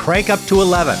podcast you crank up to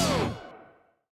 11.